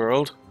the new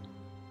world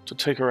to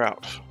take her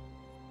out.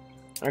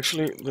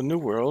 Actually, the new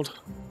world.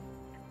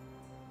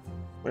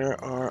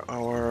 Where are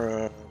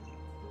our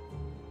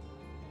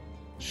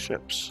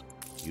ships?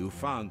 You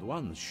found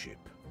one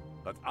ship,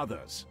 but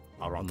others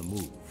are on the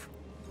move.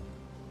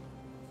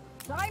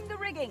 Climb the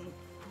rigging.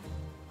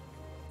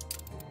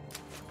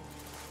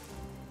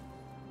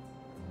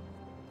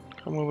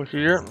 Come over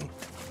here.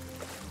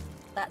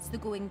 That's the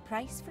going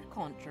price for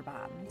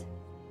contraband.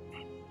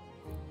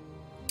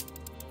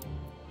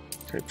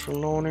 Cape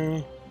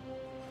Trelawney.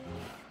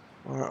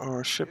 Are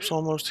our ships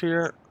almost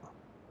here?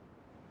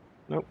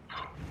 Nope.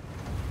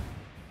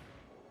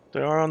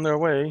 They are on their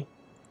way.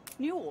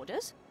 New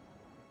orders.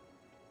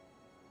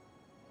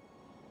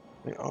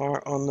 They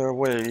are on their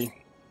way.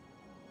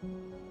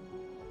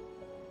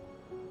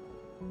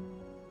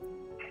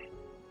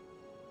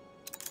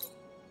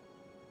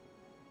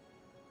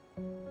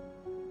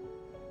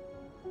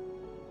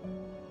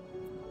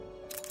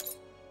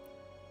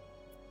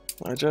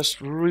 I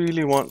just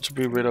really want to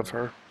be rid of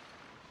her.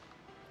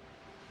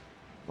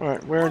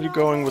 Alright, where are you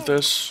going with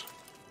this?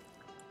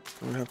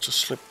 We have to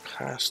slip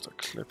past the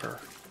clipper.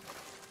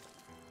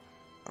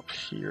 Up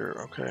here,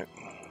 okay.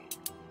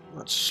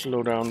 Let's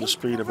slow down the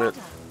speed a bit.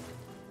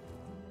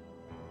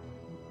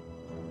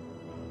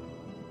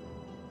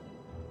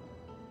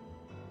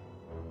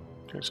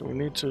 Okay, so we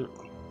need to...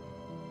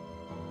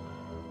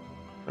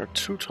 There are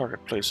 2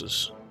 target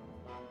places.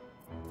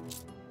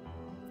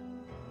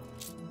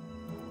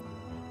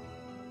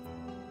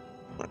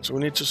 Right, so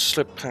we need to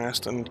slip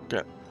past and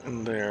get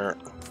in there.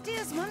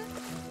 Steersman.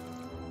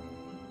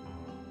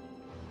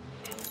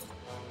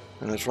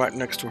 And it's right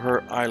next to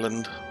her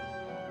island,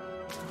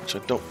 which I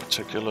don't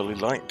particularly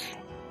like.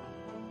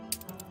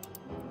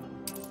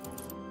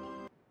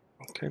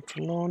 Okay,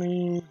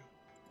 Trelawney,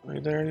 are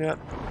you there yet?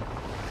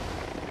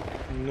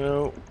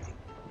 No.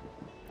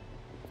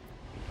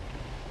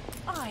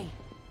 Aye.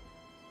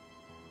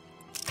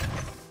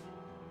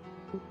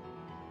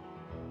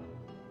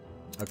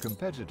 A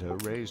competitor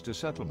raised a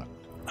settlement.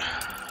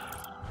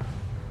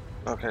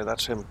 Okay,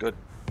 that's him. Good.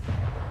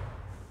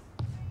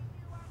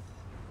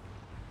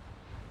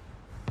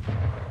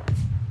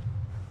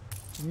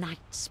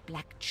 Night's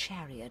black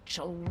chariot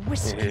shall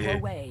whisk you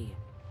away.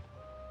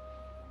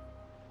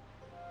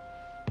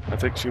 I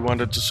think she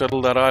wanted to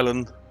settle that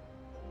island.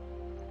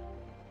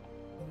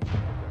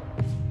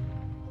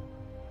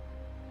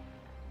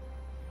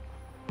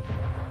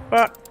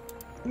 But,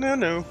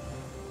 no.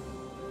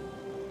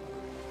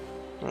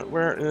 Right,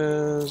 where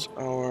is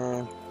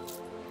our...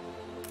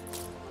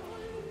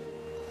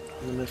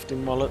 The nifty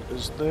mullet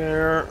is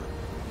there.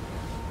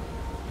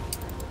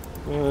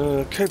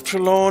 Cape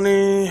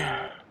Trelawney.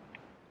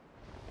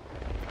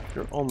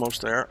 You're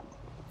almost there.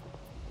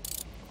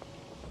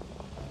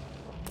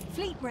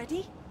 Fleet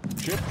ready.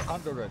 Ship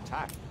under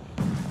attack.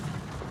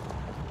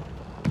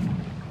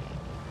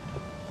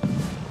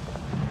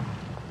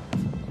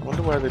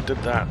 Wonder why they did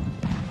that.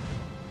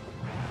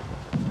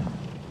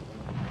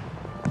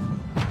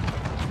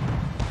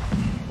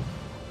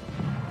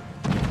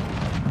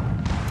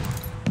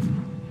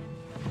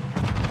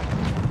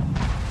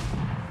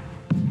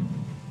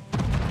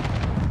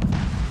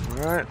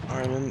 Alright,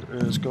 island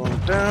is going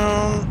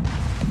down.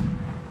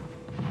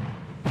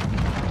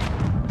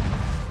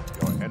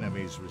 Your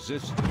enemy's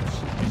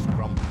resistance is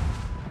crumbling.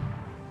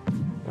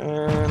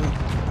 And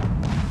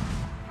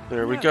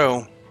there we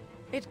go.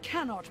 It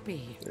cannot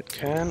be. It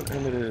can,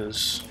 and it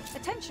is.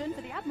 Attention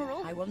for the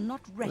Admiral. I will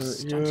not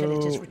rest until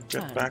it is You returned.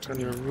 get back on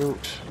your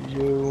route.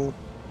 You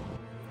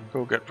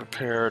go get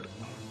prepared.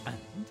 And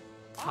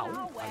how are you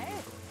going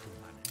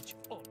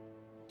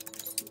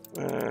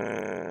to manage?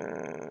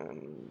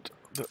 And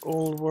the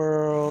old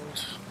world.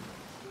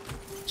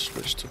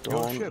 Switch to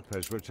Your dawn. ship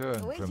has returned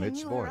from Awaiting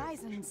its new voyage.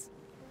 horizons.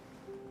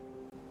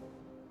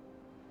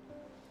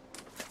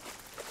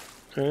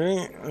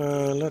 Okay,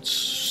 let's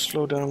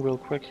slow down real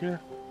quick here.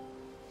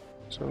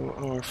 So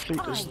our fleet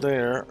is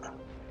there.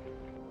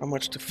 How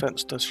much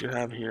defense does she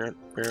have here?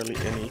 Barely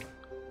any.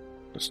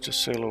 Let's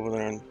just sail over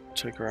there and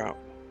take her out.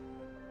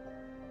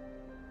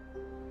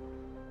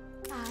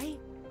 Aye.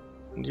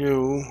 And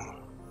you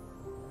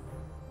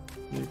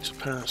need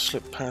to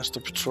slip past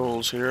the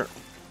patrols here.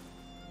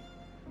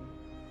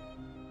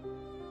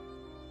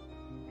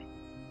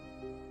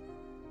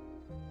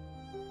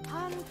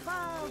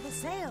 Unfurl the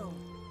sail.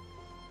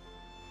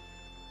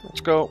 Let's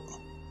go.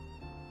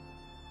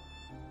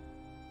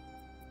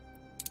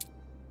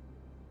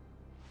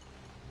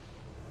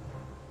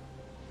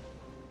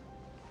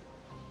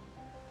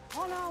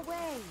 On our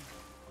way.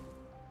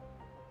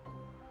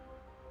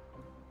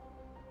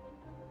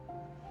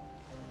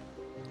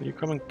 Are you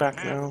coming back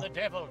now? Have the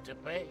devil to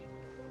pay.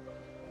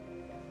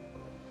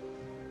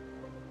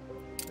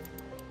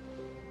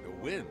 The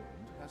wind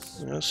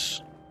has...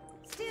 Yes.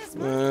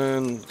 Steersman.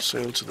 Then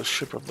sail to the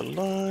ship of the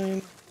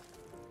line.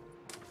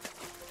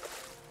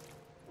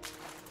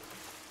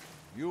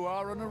 You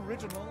are an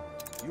original.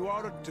 You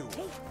are a doer.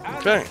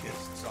 Okay.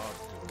 Anarchists are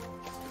doers.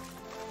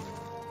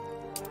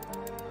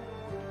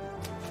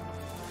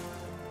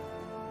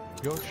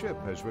 Your ship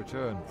has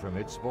returned from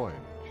its voyage.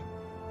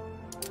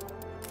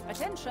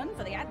 Attention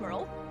for the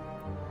Admiral.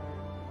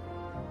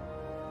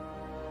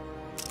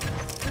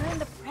 We're in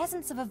the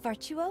presence of a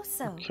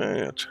virtuoso.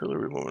 Okay,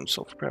 artillery woman,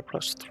 self-repair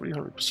plus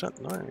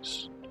 300%.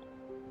 Nice.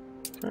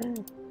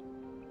 Okay.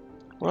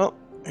 Well,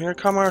 here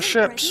come our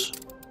ships.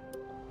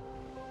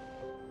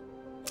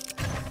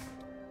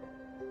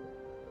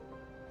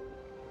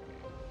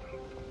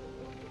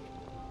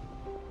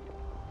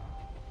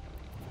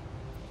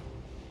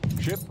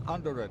 Ship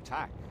under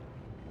attack.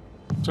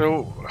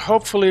 So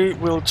hopefully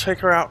we'll take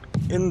her out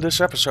in this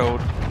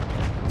episode,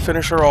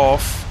 finish her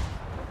off,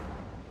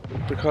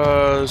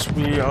 because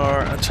we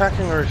are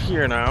attacking her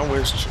here now,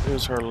 which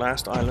is her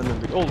last island in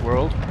the old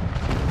world,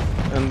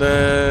 and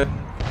then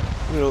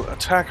we'll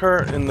attack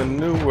her in the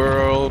new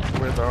world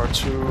with our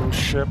two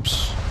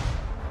ships,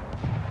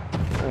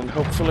 and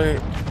hopefully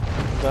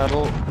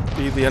that'll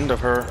be the end of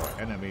her.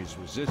 Your enemy's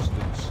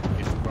resistance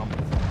is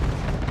crumbling.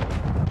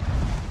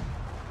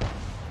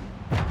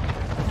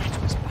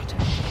 That was but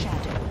a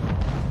shadow.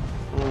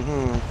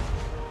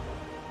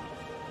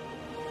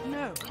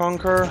 No,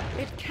 Conquer.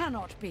 it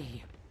cannot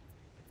be.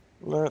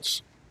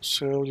 Let's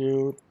sail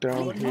you I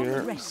down will here.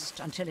 not rest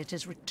until it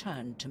is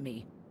returned to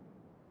me.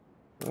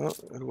 Well,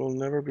 it will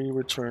never be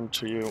returned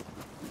to you.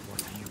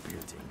 What are you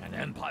building? An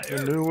empire?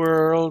 The new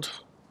world.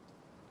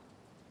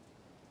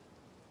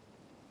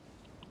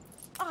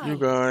 You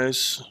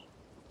guys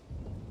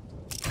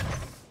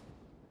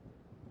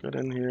get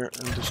in here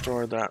and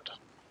destroy that.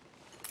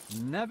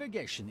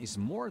 Navigation is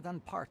more than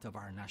part of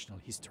our national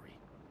history.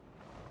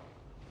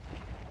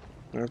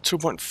 We're at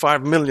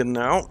 2.5 million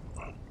now.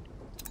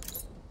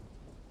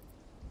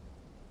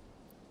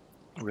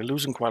 We're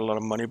losing quite a lot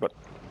of money, but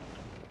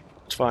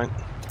it's fine.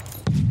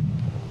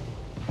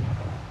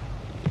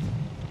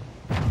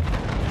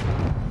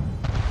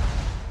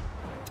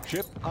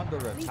 Ship under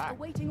Fleet attack.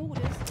 awaiting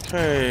orders.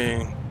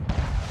 Okay.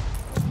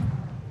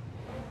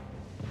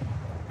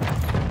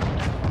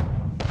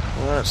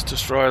 Let's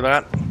destroy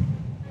that.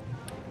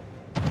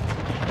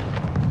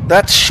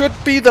 That should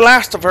be the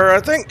last of her,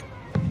 I think.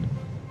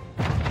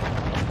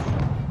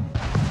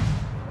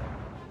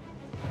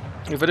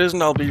 If it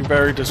isn't, I'll be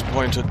very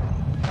disappointed.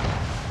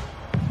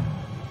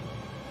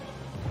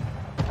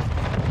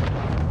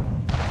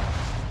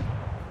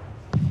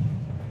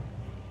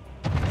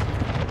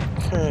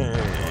 Okay. Your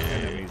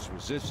enemy's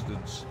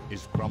resistance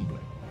is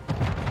crumbling.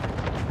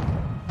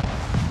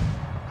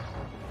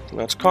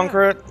 Let's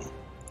conquer it.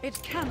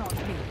 It cannot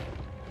be.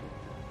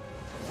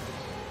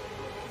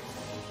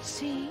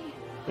 See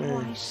how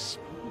I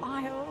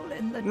smile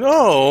in the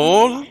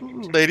No,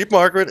 Lady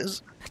Margaret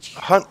is.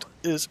 Hunt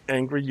is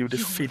angry you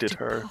defeated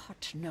her.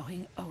 depart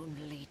knowing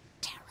only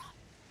terror.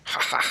 Ha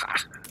ha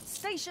ha.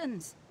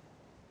 Stations.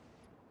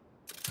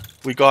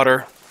 We got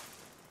her.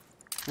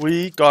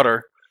 We got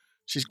her.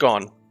 She's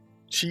gone.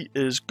 She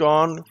is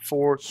gone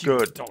for You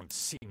good. don't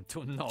seem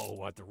to know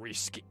what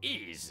risk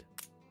is.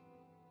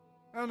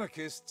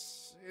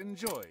 Anarchists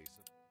enjoy.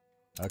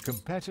 A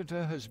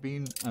competitor has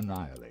been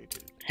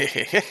annihilated.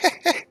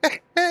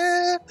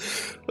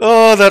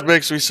 Oh, that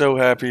makes me so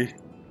happy.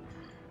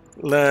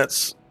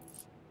 Let's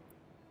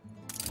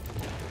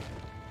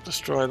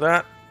destroy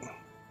that.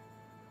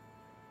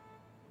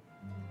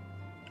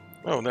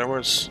 Oh, there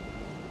was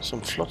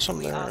some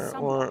flotsam there,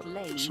 or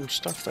some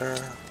stuff there.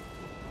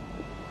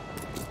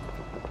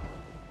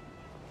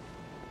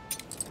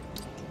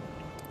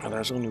 And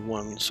there's only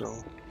one,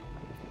 so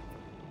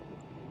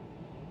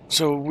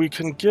we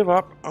can give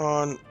up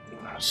on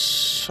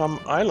some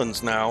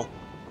islands now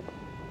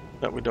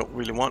that we don't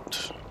really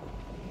want.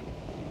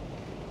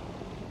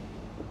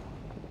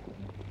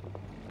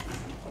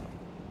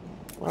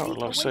 Wow, a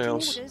lot of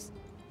sails.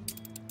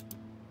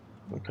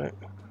 Okay.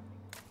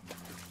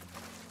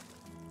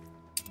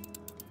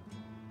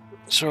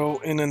 So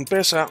in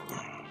Mbesa,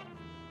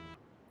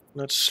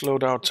 let's slow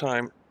down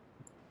time.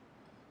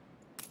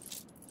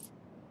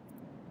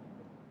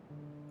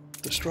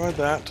 Destroy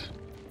that.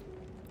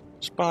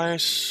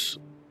 Spice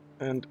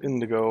and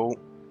indigo.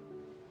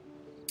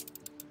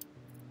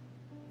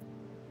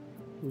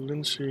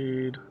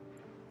 Linseed.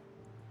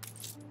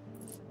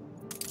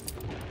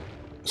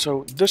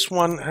 So this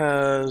one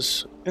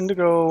has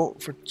indigo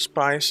for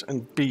spice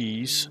and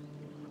bees.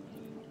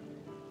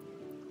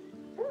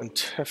 And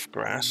teff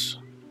grass.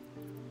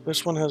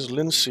 This one has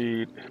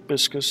linseed,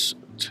 hibiscus,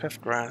 teff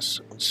grass,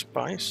 and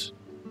spice.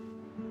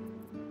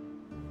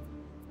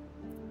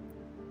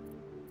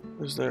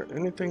 Is there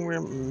anything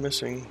we're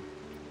missing?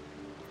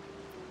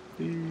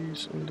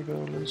 Bees, indigo,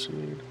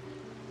 linseed.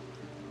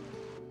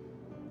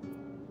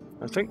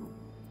 I think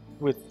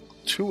with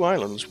 2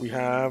 islands we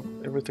have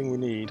everything we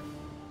need.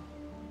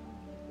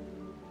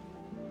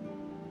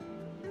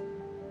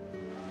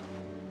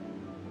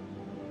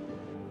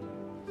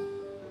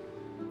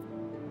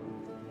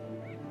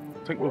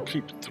 I think we'll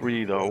keep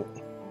 3 though.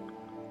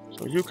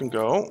 So you can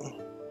go.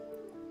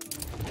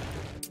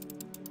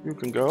 You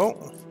can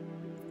go.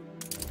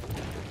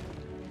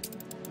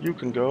 You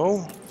can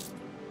go.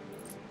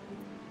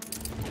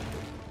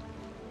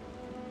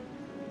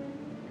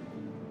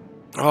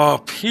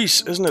 Oh,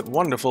 peace! Isn't it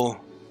wonderful?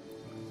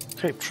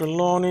 Cape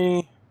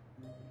Trelawney.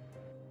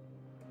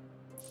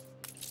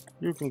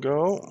 You can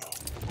go.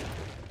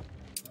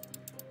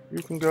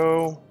 You can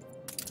go.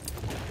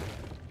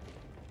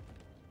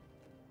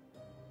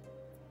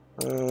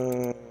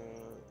 The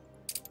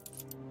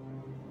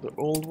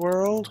old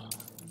world.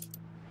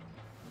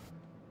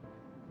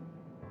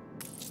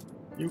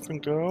 You can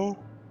go.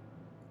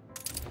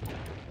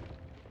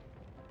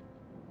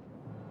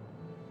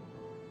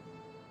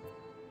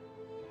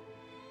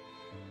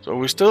 So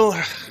we're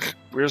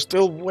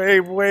still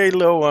way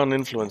low on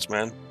influence,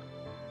 man.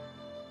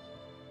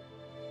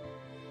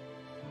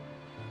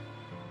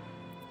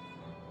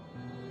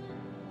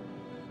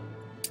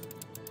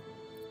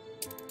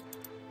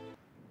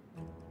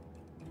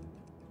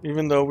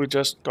 Even though we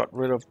just got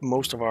rid of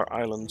most of our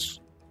islands.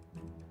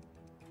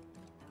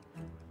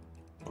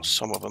 Or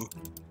some of them.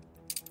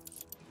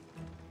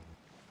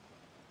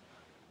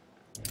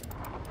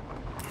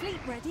 Fleet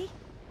ready?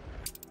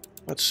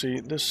 Let's see,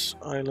 this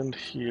island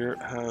here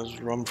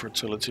has rum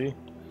fertility.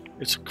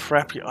 It's a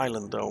crappy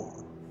island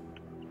though.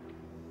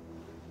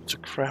 It's a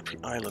crappy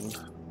island.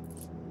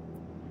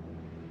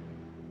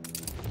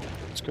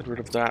 Let's get rid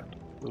of that.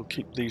 We'll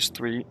keep these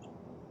 3.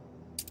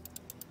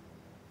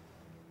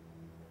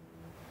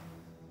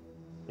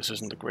 This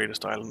isn't the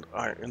greatest island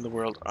in the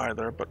world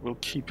either, but we'll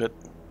keep it.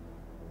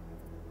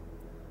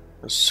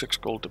 There's 6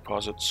 gold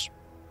deposits.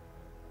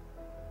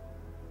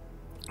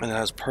 And it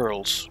has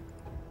pearls,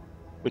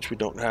 which we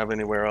don't have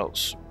anywhere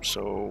else.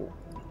 So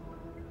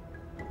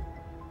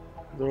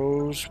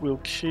those we'll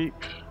keep.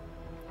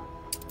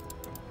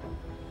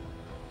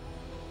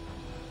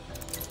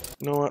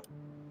 You know what?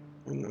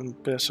 In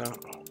Bessa.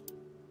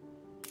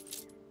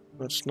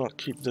 Let's not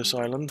keep this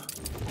island.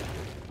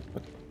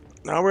 But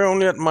now we're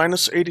only at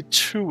minus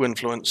 82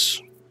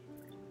 influence.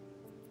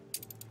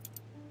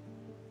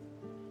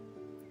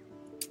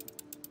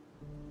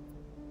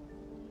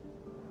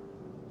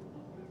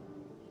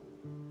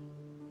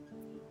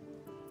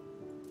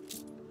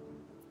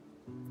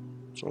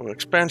 So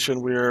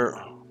expansion,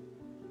 we're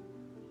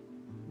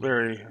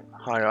very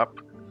high up.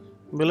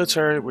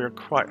 Military, we're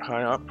quite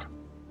high up.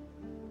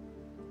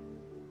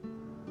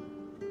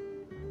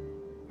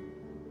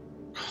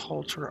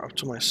 Culture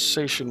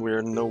optimization,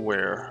 we're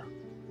nowhere.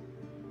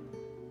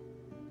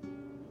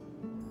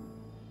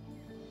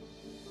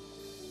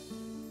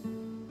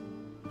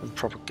 And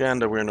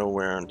propaganda, we're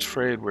nowhere. And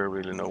trade, we're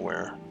really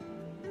nowhere.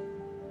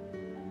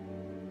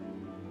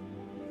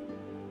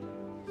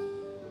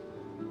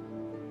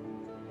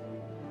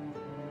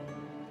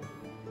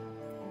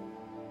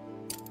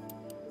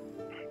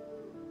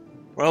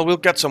 Well, we'll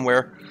get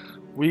somewhere.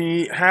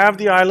 We have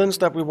the islands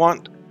that we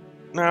want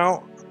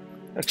now,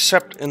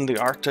 except in the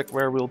Arctic,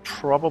 where we'll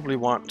probably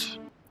want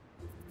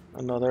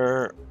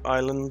another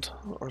island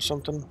or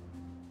something.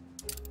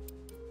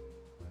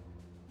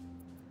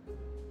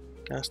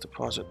 Gas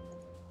deposit.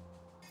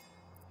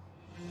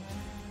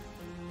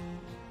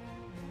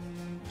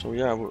 So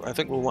yeah, I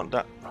think we'll want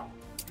that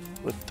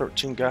with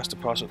 13 gas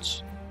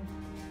deposits.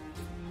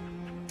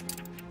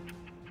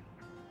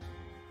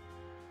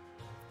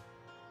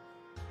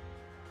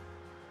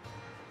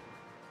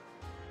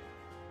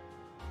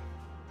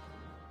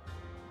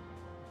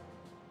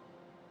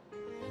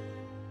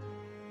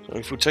 So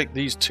if we take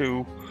these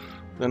two,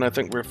 then I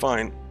think we're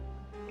fine.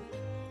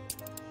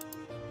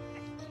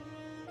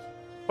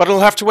 But it'll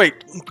have to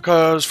wait,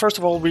 because first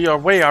of all we are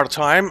way out of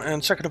time,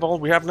 and second of all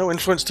we have no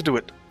influence to do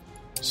it.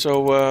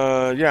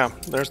 So yeah,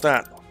 there's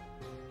that.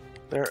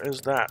 There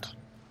is that.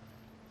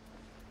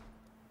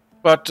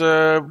 But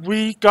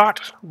we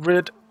got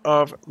rid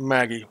of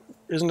Maggie.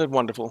 Isn't it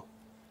wonderful?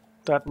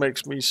 That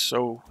makes me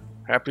so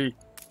happy.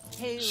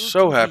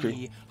 So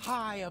happy.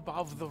 High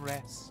above the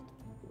rest.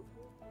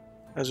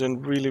 As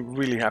in really,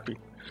 really happy.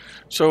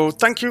 So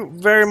thank you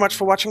very much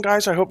for watching,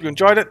 guys. I hope you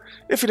enjoyed it.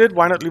 If you did,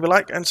 why not leave a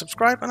like and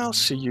subscribe, and I'll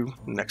see you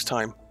next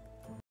time.